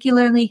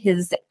 particularly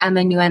his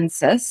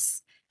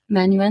amanuensis.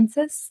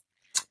 Amanuensis?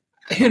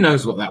 Who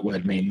knows what that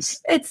word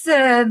means? It's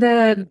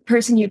the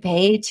person you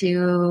pay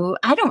to.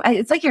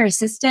 It's like your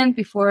assistant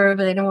before,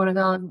 but they don't want to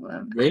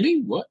go.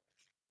 Really? What?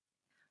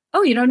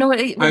 Oh, you don't know what?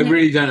 I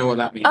really don't know what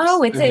that means.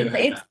 Oh,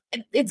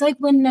 it's like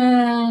when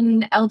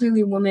an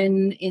elderly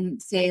woman in,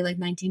 say, like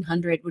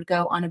 1900 would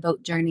go on a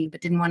boat journey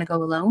but didn't want to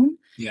go alone.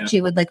 Yeah. She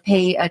would like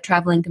pay a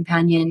traveling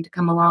companion to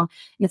come along,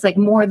 and it's like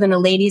more than a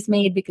lady's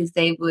maid because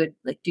they would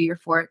like do your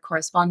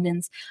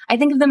correspondence. I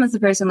think of them as the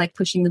person like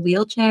pushing the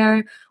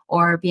wheelchair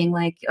or being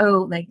like,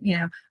 oh,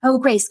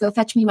 Grace, go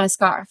fetch me my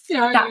scarf.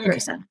 Yeah, that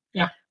person. Okay.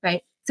 Yeah.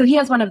 Right. So he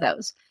has one of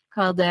those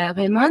called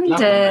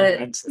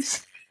Raymond.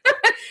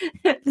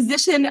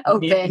 Position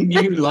open.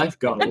 New life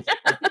goal.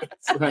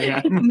 So,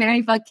 yeah.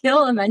 Marry, fuck,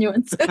 kill,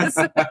 amanuensis.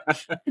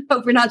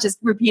 Hope we're not just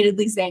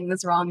repeatedly saying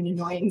this wrong and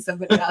annoying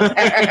somebody out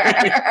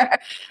there.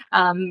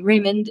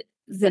 Raymond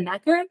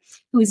Zenecker,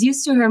 who was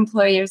used to her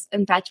employer's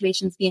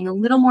infatuations being a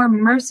little more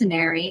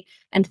mercenary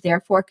and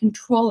therefore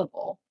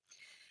controllable.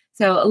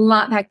 So a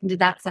lot packed into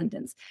that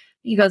sentence.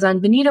 He goes on,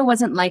 Benita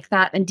wasn't like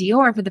that, and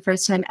Dior, for the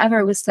first time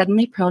ever, was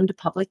suddenly prone to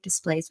public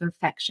displays of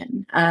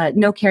affection.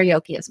 No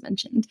karaoke is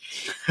mentioned.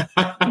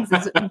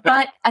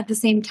 But at the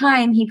same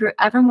time, he grew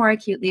ever more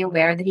acutely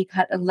aware that he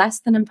cut a less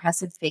than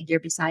impressive figure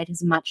beside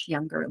his much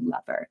younger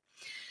lover.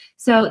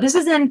 So this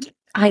isn't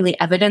highly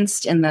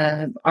evidenced in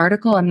the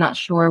article. I'm not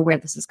sure where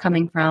this is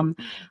coming from.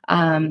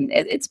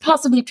 It's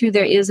possibly true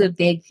there is a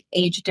big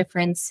age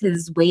difference.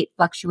 His weight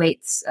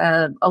fluctuates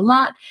a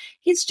lot.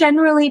 He's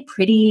generally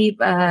pretty,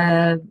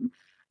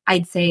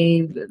 I'd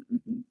say,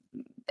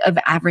 of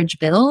average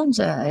build,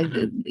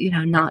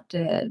 not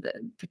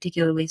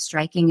particularly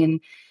striking in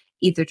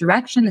either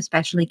direction,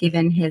 especially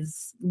given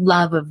his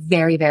love of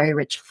very, very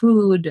rich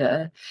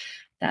food.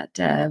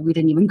 That we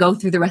didn't even go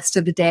through the rest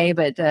of the day.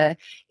 But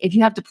if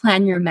you have to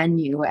plan your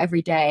menu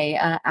every day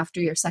after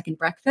your second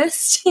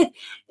breakfast,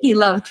 he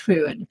loved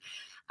food.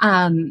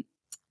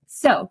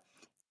 So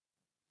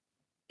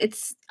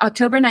it's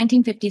October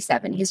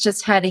 1957. He's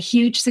just had a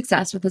huge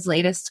success with his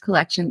latest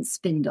collection,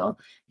 Spindle,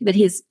 but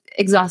he's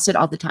exhausted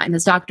all the time.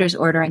 His doctor's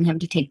ordering him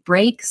to take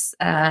breaks.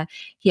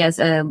 He has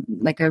a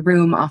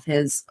room off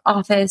his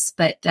office,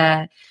 but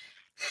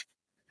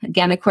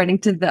again, according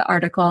to the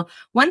article,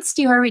 once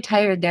Dior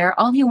retired there,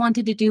 all he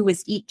wanted to do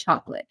was eat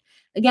chocolate.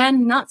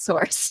 Again, not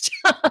sourced.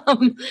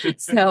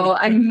 So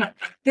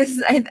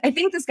I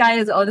think this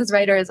guy this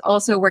writer is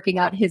also working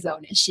out his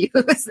own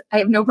issues. I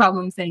have no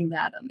problem saying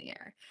that on the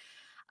air.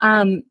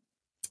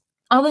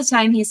 All the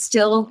time, he's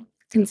still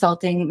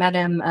consulting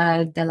Madame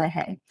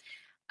Delahaye.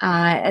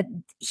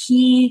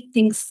 He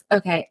thinks,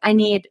 okay, I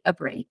need a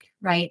break,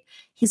 right?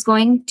 He's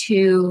going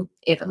to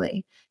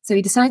Italy. So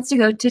he decides to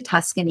go to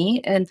Tuscany,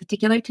 in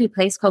particular to a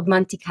place called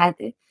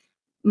Montecatini,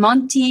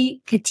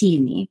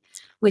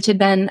 which had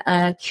been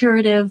a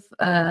curative.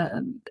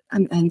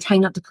 I'm trying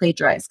not to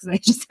plagiarize because I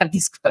just have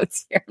these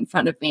quotes here in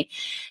front of me.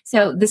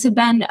 So this had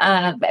been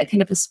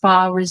kind of a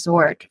spa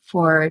resort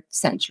for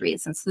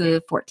centuries, since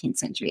the 14th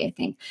century, I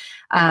think.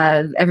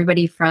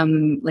 Everybody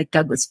from like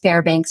Douglas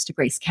Fairbanks to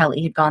Grace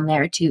Kelly had gone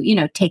there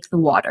to, take the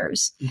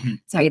waters. Mm-hmm.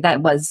 Sorry,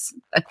 that was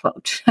a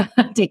quote.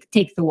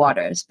 take the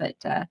waters. But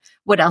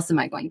what else am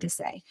I going to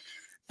say?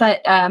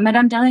 But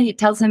Madame Delahaye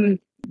tells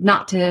him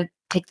not to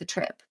take the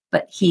trip,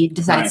 but he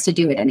decides to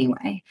do it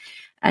anyway.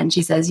 And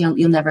she says,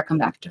 you'll never come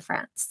back to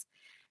France.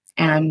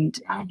 And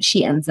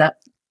she ends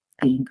up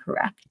being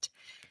correct.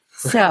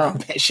 So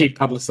she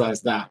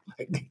publicized that.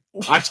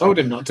 I told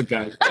him not to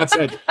go.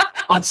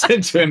 I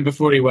said to him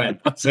before he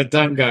went, I said,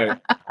 don't go.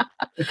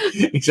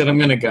 He said, I'm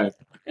going to go.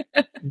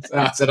 So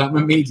I said, I'm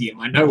a medium.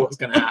 I know what's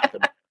going to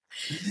happen.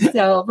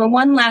 So for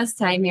one last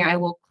time here, I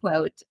will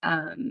quote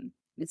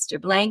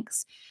Mr.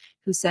 Blanks,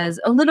 who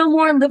says, a little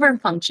more liver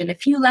function, a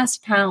few less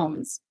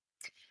pounds.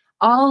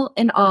 All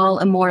in all,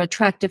 a more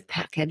attractive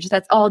package.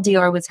 That's all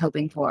Dior was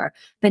hoping for.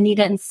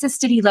 Benita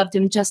insisted he loved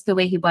him just the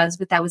way he was,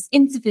 but that was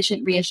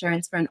insufficient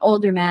reassurance for an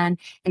older man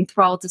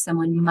enthralled to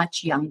someone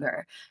much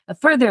younger. A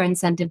further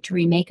incentive to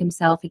remake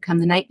himself had come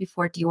the night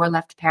before Dior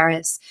left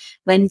Paris,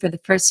 when for the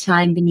first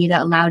time Benita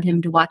allowed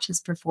him to watch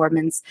his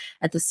performance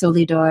at the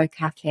Solidor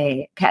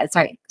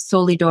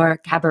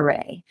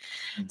Cabaret.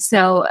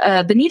 So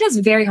Benita's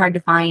very hard to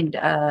find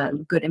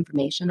good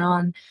information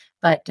on.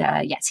 But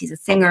yes, he's a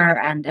singer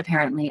and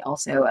apparently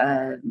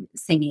also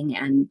singing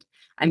and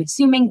I'm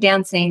assuming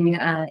dancing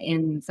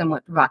in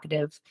somewhat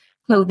provocative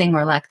clothing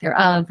or lack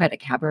thereof at a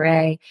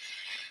cabaret.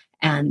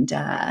 And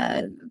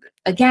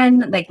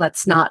again,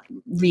 let's not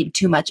read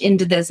too much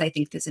into this. I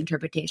think this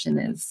interpretation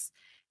is,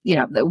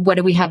 what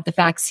do we have the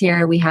facts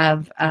here? We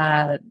have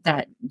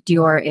that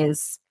Dior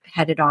is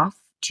headed off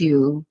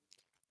to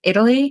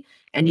Italy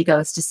and he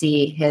goes to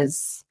see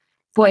his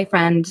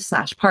boyfriend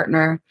 /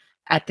 partner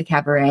at the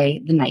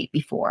cabaret the night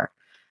before.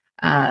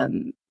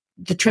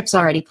 The trip's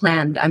already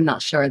planned. I'm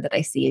not sure that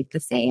I see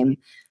the same,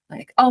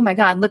 oh my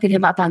God, look at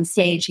him up on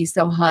stage. He's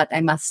so hot.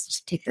 I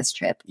must take this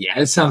trip. Yeah,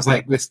 it sounds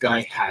like this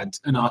guy had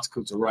an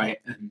article to write.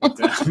 And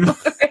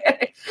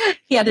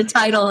he had a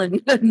title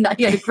and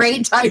he had a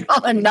great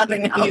title and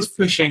nothing else. He's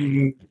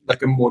pushing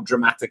a more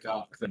dramatic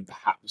arc than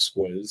perhaps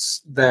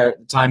was there at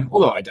the time.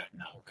 Although I don't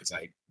know because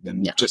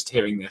I'm just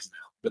hearing this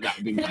now, but that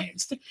would be my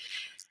instinct.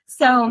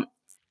 So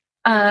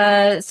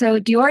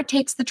Dior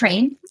takes the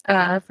train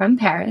from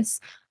Paris.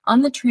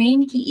 On the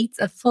train, he eats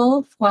a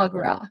full foie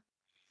gras.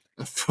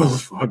 A full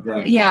foie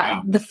gras? Yeah,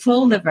 wow. The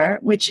full liver,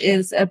 which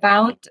is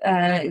about,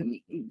 the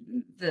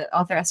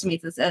author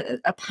estimates as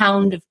a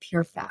pound of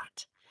pure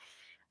fat.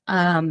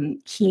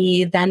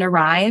 He then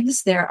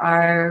arrives. There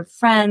are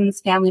friends,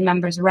 family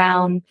members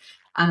around.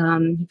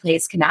 He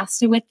plays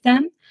canasta with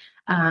them.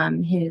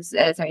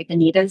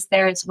 Benita's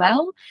there as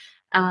well.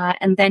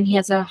 And then he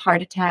has a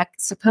heart attack,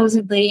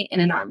 supposedly in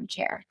an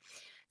armchair.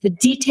 The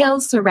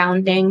details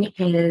surrounding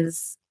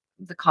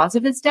the cause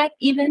of his death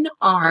even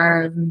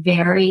are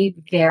very,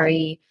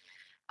 very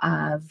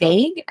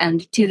vague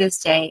and to this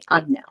day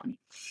unknown.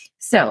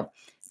 So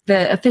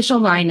The official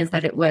line is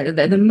that it was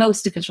the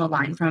most official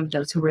line from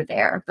those who were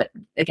there. But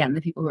again,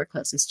 the people who were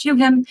closest to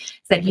him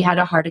said he had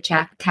a heart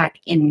attack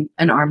in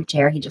an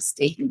armchair. He just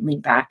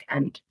leaned back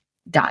and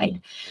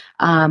died.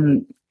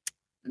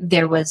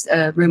 There was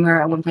a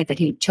rumor at one point that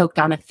he choked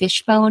on a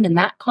fish bone and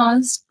that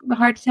caused a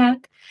heart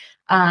attack.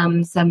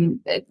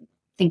 Some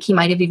think he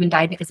might have even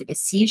died because of a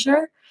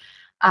seizure.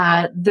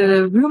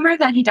 The rumor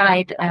that he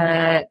died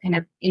kind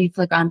of in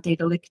flagrante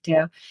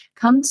delicto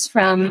comes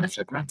from...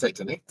 Flagrante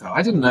delicto?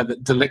 I didn't know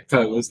that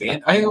delicto was the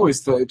end. I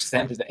always thought it just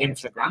ended in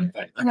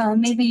flagrante. Well,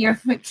 maybe your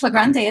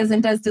flagrante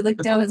isn't as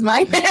delicto as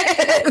mine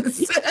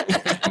is.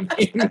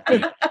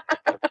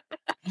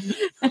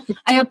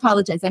 I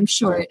apologize. I'm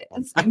sure it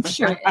is.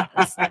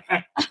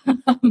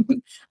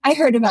 I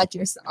heard about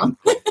your song.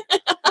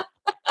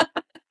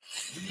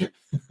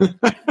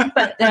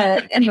 But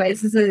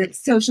anyways, this is a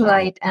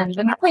socialite and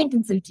an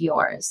acquaintance of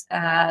Dior's.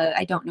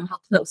 I don't know how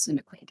close an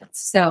acquaintance.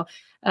 So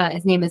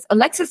his name is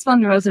Alexis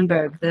von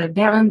Rosenberg, the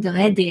Baron de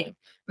Redé,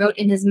 wrote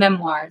in his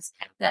memoirs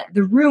that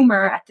the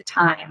rumor at the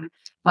time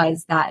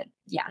was that,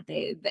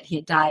 that he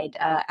had died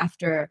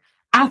after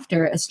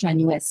a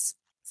strenuous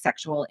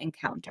sexual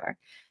encounter.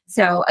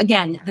 So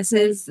again, this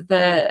is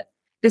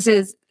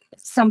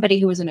somebody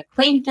who was an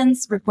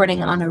acquaintance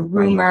reporting on a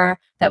rumor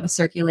that was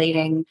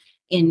circulating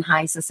in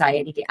high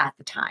society at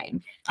the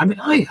time. I mean,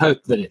 I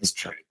hope that it's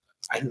true.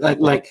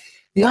 Like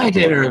the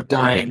idea of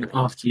dying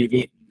after you've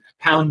eaten a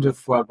pound of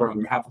foie gras,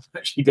 or however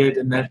much you did,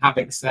 and then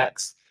having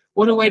sex.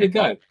 What a way to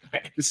go!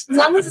 As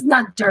long as it's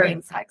not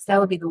during sex,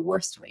 that would be the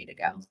worst way to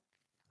go.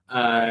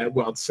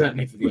 Well,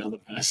 certainly for the other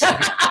person.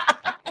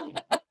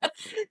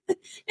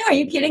 No, are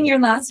you kidding? Your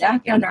last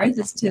act on earth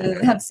is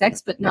to have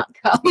sex but not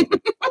come.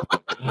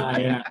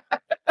 Yeah.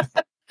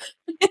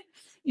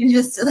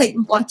 You're just like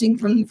watching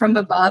from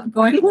above,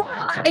 going,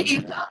 "Why?"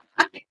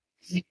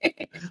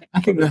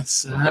 I think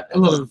that's a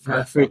lot of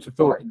food for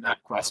thought in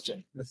that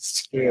question.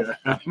 That's true.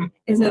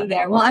 Isn't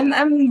there? Well,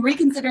 I'm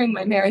reconsidering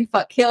my Mary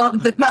fuck kill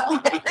of the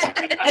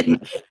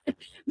moment.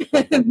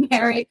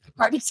 Mary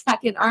heart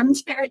attack in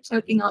armchair,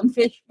 choking on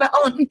fish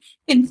bone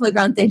in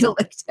flagrante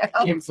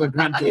delicto. In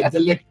flagrante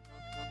delicto.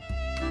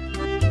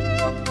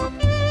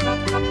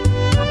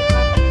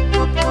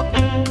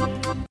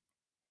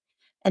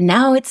 And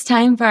now it's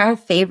time for our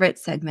favorite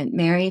segment,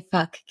 Marry,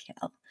 Fuck,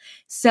 Kill.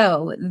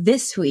 So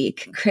this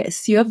week,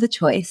 Chris, you have the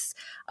choice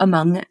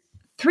among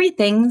 3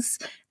 things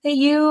that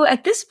you,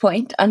 at this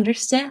point,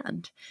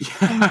 understand.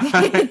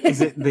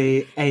 Is it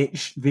the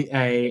H, the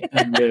A,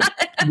 and the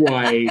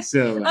Y?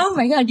 So. Oh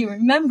my God, you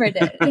remembered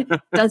it. It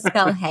does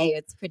spell hey.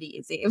 It's pretty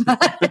easy.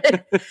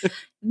 But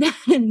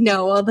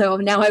no, although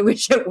now I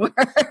wish it were.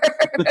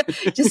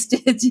 Just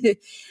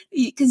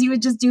because you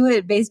would just do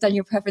it based on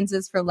your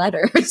preferences for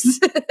letters.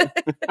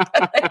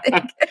 I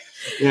think.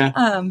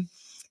 Yeah.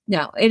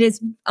 No, it is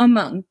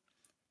among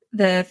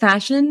the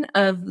fashion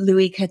of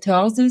Louis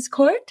XIV's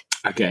court.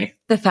 Okay.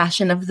 The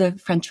fashion of the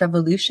French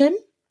Revolution.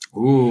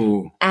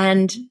 Ooh.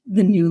 And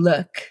the new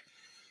look.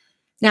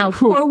 Now,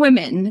 for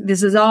women,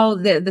 this is all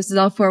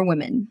for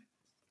women.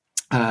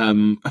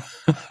 Wow.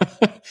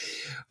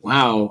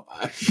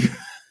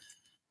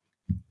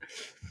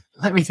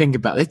 Let me think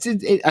about it.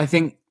 I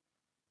think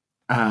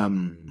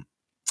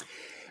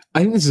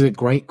this is a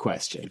great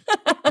question.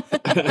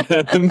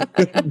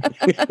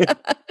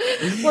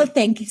 Well,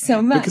 thank you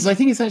so much. Because I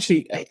think it's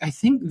actually, I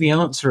think the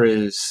answer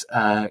is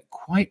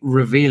quite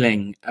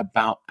revealing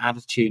about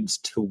attitudes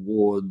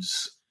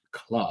towards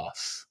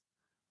class.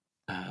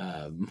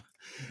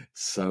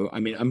 So, I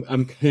mean,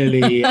 I'm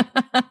clearly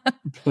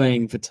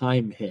playing for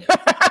time here.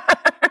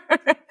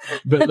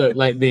 But look,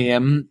 like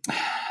the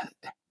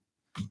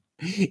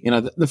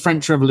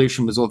French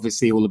Revolution was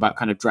obviously all about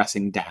kind of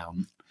dressing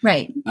down.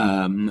 Right.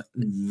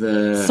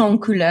 The sans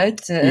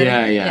culotte.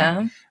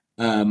 Yeah.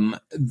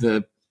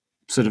 The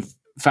sort of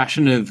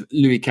fashion of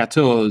Louis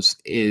XIV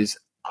is,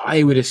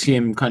 I would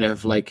assume, kind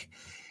of like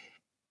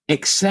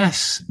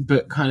excess,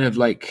 but kind of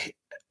like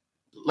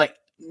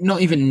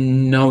not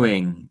even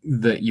knowing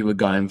that you were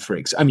going for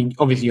I mean,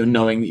 obviously you're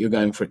knowing that you're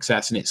going for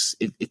excess, and it's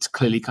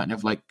clearly kind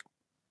of like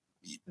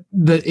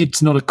that.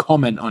 It's not a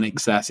comment on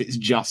excess; it's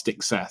just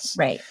excess,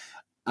 right?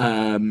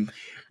 For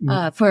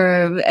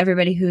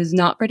everybody who's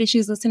not British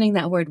who's listening,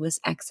 that word was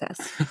excess.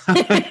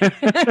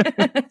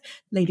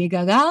 Lady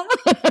Gaga.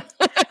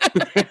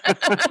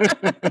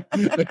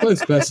 A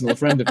close personal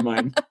friend of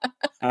mine.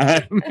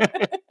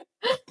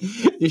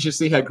 You should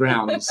see her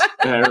grounds.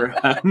 And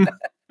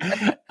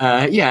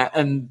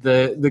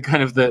the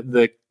kind of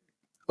the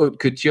haute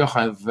couture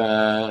of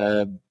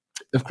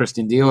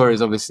Christian Dior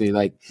is obviously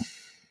like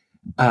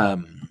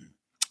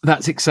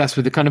that success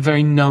with a kind of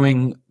very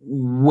knowing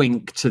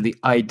wink to the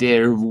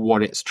idea of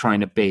what it's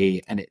trying to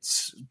be, and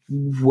it's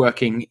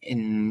working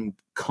in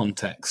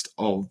context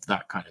of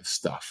that kind of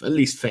stuff. At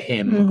least for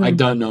him, Mm-hmm. I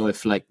don't know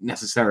if like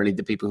necessarily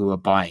the people who are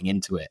buying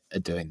into it are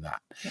doing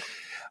that.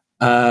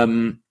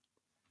 Yeah.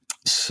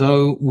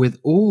 So with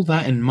all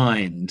that in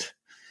mind,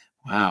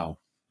 wow.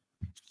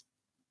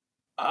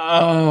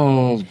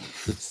 Oh,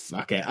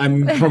 fuck it.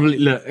 I'm probably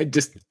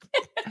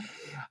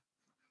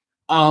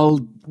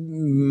I'll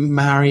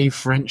marry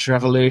French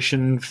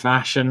Revolution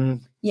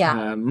fashion.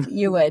 Yeah,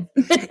 you would.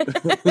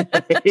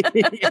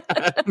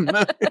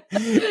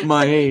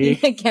 My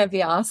It can't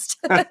be asked.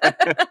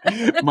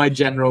 my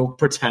general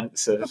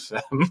pretense of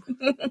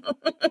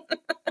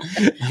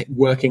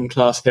working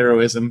class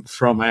heroism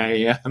from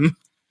a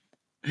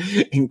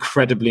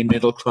incredibly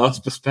middle class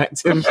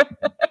perspective.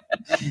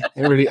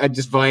 It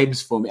just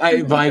vibes for me.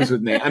 It vibes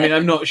with me. I mean,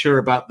 I'm not sure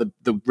about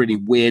the really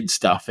weird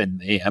stuff in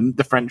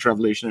the French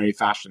Revolutionary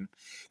fashion,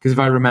 because if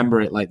I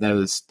remember it, like there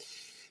was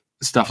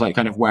stuff like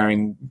kind of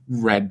wearing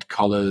red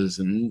collars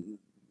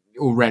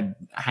or red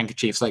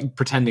handkerchiefs, like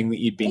pretending that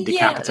you'd been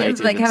decapitated.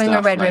 Yeah, like having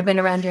a red ribbon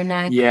around your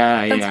neck.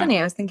 Yeah, That's funny.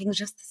 I was thinking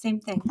just the same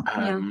thing.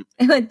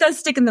 It does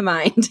stick in the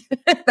mind.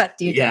 That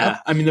detail. Yeah,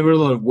 I mean, there were a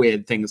lot of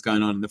weird things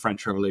going on in the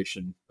French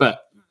Revolution, but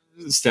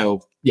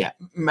still, yeah,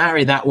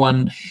 marry that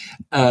one.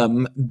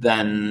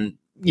 Then,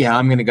 yeah,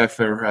 I'm going to go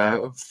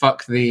for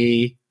fuck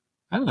the.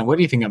 I don't know. What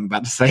do you think I'm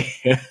about to say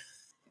here?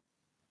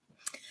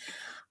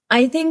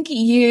 I think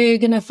you're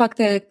going to fuck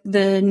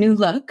the new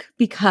look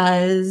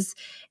because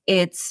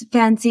it's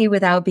fancy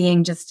without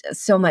being just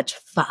so much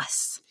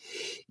fuss.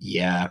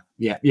 Yeah,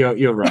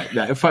 you're right.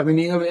 I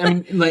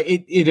mean, like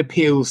it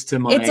appeals to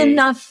my. It's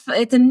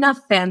enough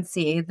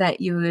fancy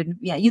that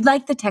you'd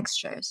like the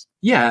textures.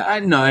 Yeah, I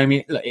know. I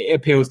mean, it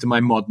appeals to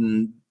my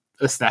modern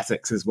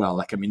aesthetics as well.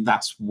 Like, I mean,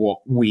 that's what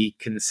we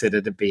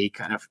consider to be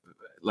kind of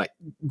like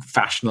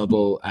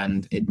fashionable,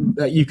 and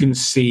you can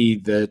see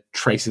the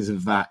traces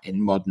of that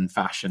in modern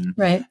fashion,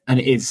 right? And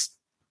it is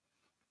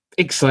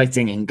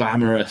exciting and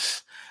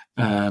glamorous.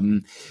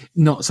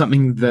 Not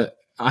something that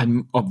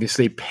I'm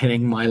obviously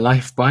pinning my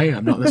life by.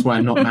 That's why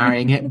I'm not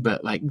marrying it.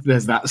 But like,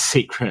 there's that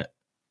secret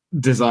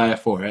desire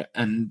for it,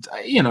 and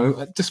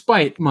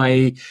despite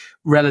my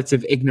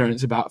relative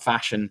ignorance about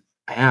fashion,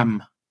 I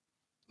am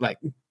like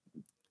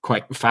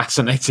quite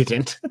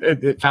fascinated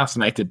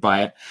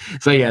by it.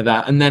 So yeah,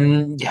 that, and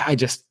then I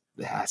just,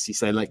 as you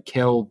say, like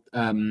kill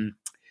the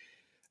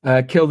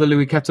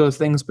Louis XIV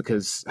things,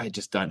 because I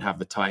just don't have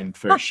the time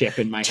for a ship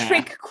in my hair.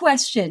 Trick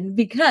question,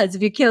 because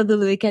if you kill the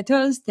Louis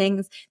XIV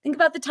things, think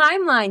about the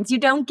timelines. You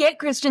don't get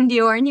Christian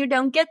Dior and you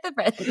don't get the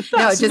present.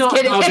 That's not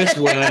kidding. How this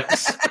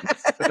works.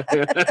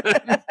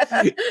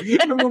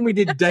 Remember when we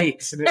did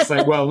dates and it's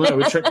like, well, no,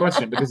 a trick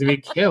question, because if you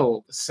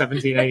kill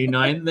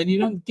 1789, then you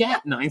don't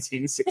get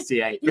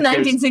 1968.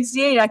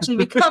 1968 actually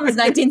becomes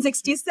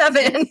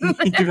 1967.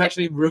 You've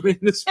actually ruined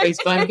the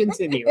space-time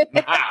continuum.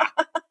 Yeah.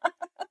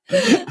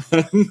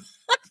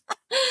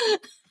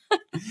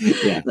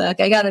 Look,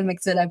 I gotta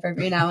mix it up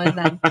every now and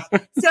then.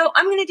 So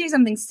I'm going to do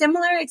something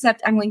similar,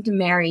 except I'm going to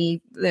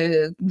marry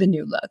the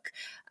new look,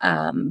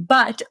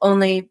 but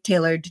only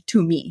tailored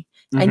to me.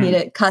 I need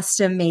it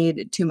custom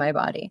made to my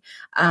body.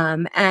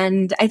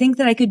 And I think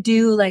that I could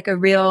do like a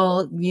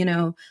real,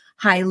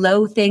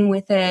 high-low thing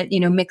with it,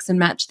 mix and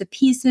match the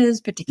pieces,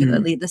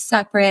 particularly the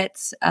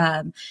separates,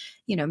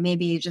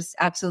 maybe just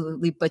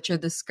absolutely butcher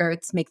the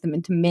skirts, make them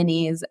into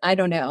minis. I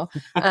don't know.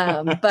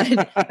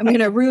 But I'm going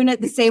to ruin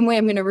it the same way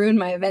I'm going to ruin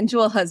my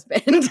eventual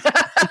husband.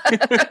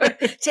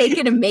 Take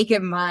it and make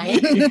it mine.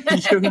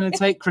 You're going to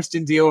take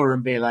Christian Dior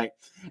and be like,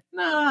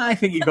 nah, I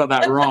think you got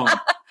that wrong.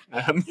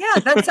 Yeah,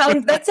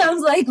 that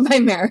sounds like my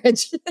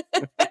marriage.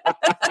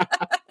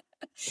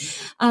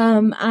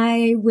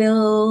 I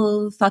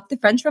will fuck the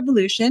French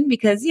Revolution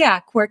because,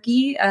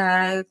 quirky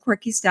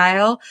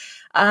style,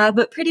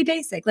 but pretty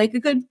basic, like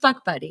a good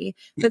fuck buddy,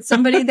 but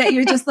somebody that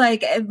you're just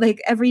like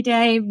every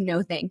day.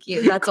 No, thank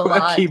you. That's a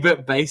lot. Quirky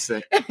but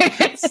basic.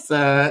 It's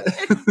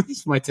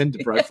my Tinder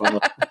profile.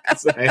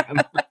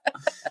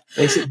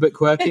 Basic but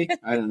quirky.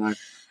 I don't know.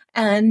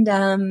 And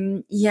I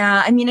mean,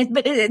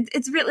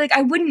 it's really like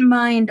I wouldn't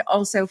mind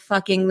also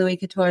fucking Louis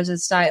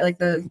XIV's style, like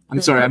the. I'm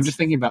sorry, I'm just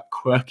thinking about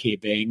quirky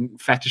being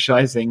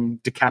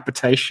fetishizing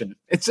decapitation.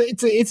 It's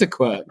a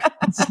quirk.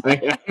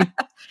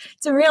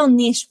 It's a real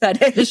niche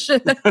fetish.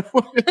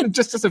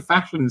 Just as a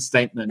fashion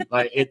statement,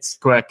 like it's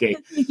quirky.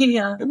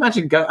 Yeah.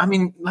 Imagine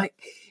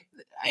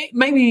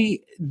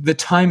maybe the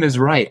time is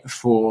right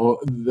for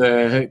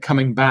the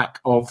coming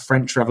back of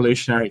French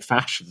Revolutionary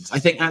fashions. I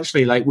think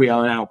actually, like, we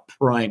are now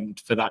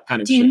primed for that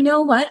kind of shit. Do you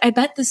know what? I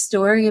bet the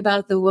story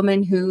about the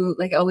woman who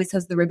like always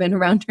has the ribbon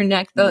around her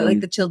neck, though,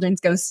 like the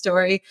children's ghost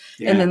story,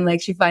 and then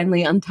like she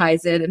finally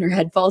unties it and her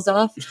head falls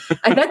off.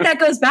 I bet that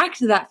goes back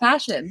to that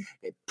fashion.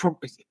 It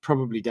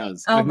probably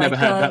does. Oh, I've never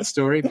heard that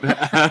story, but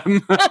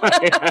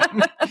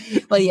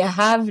well, you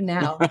have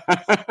now.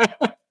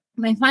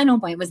 My final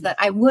point was that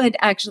I would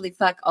actually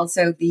fuck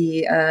also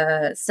the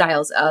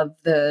styles of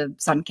the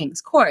Sun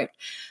King's court,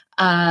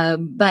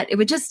 but it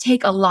would just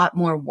take a lot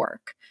more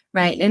work,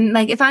 right? And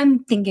like if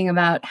I'm thinking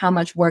about how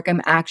much work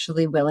I'm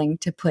actually willing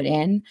to put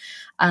in,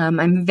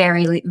 I'm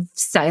very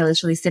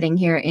stylishly sitting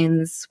here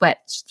in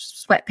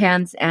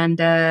sweatpants and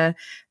a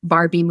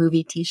Barbie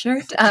movie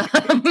T-shirt.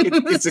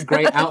 It's a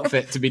great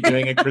outfit to be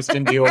doing a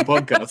Christian Dior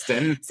podcast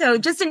in. So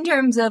just in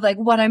terms of like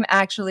what I'm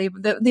actually,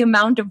 the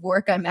amount of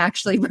work I'm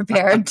actually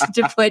prepared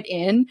to put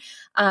in,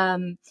 for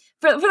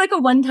like a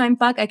one-time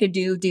fuck, I could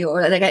do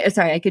Dior.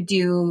 I could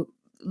do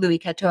Louis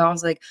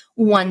XIV like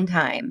one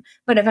time.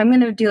 But if I'm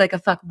going to do like a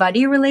fuck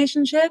buddy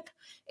relationship,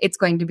 it's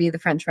going to be the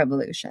French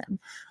Revolution.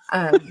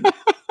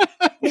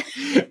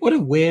 What a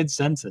weird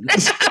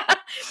sentence.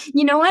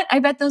 You know what? I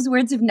bet those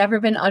words have never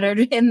been uttered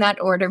in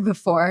that order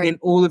before. In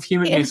all of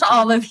human history. In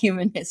all of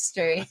human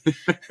history.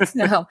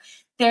 So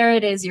there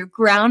it is, your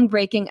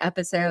groundbreaking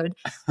episode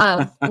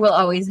of We'll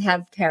Always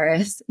Have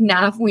Paris.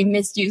 Nav, we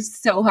missed you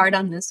so hard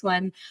on this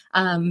one.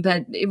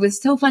 But it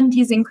was so fun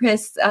teasing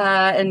Chris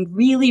and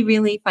really,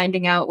 really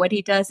finding out what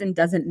he does and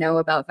doesn't know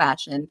about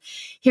fashion.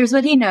 Here's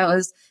what he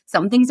knows.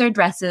 Some things are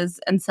dresses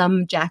and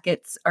some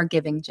jackets are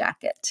giving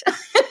jacket.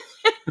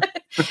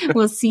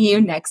 We'll see you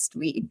next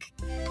week.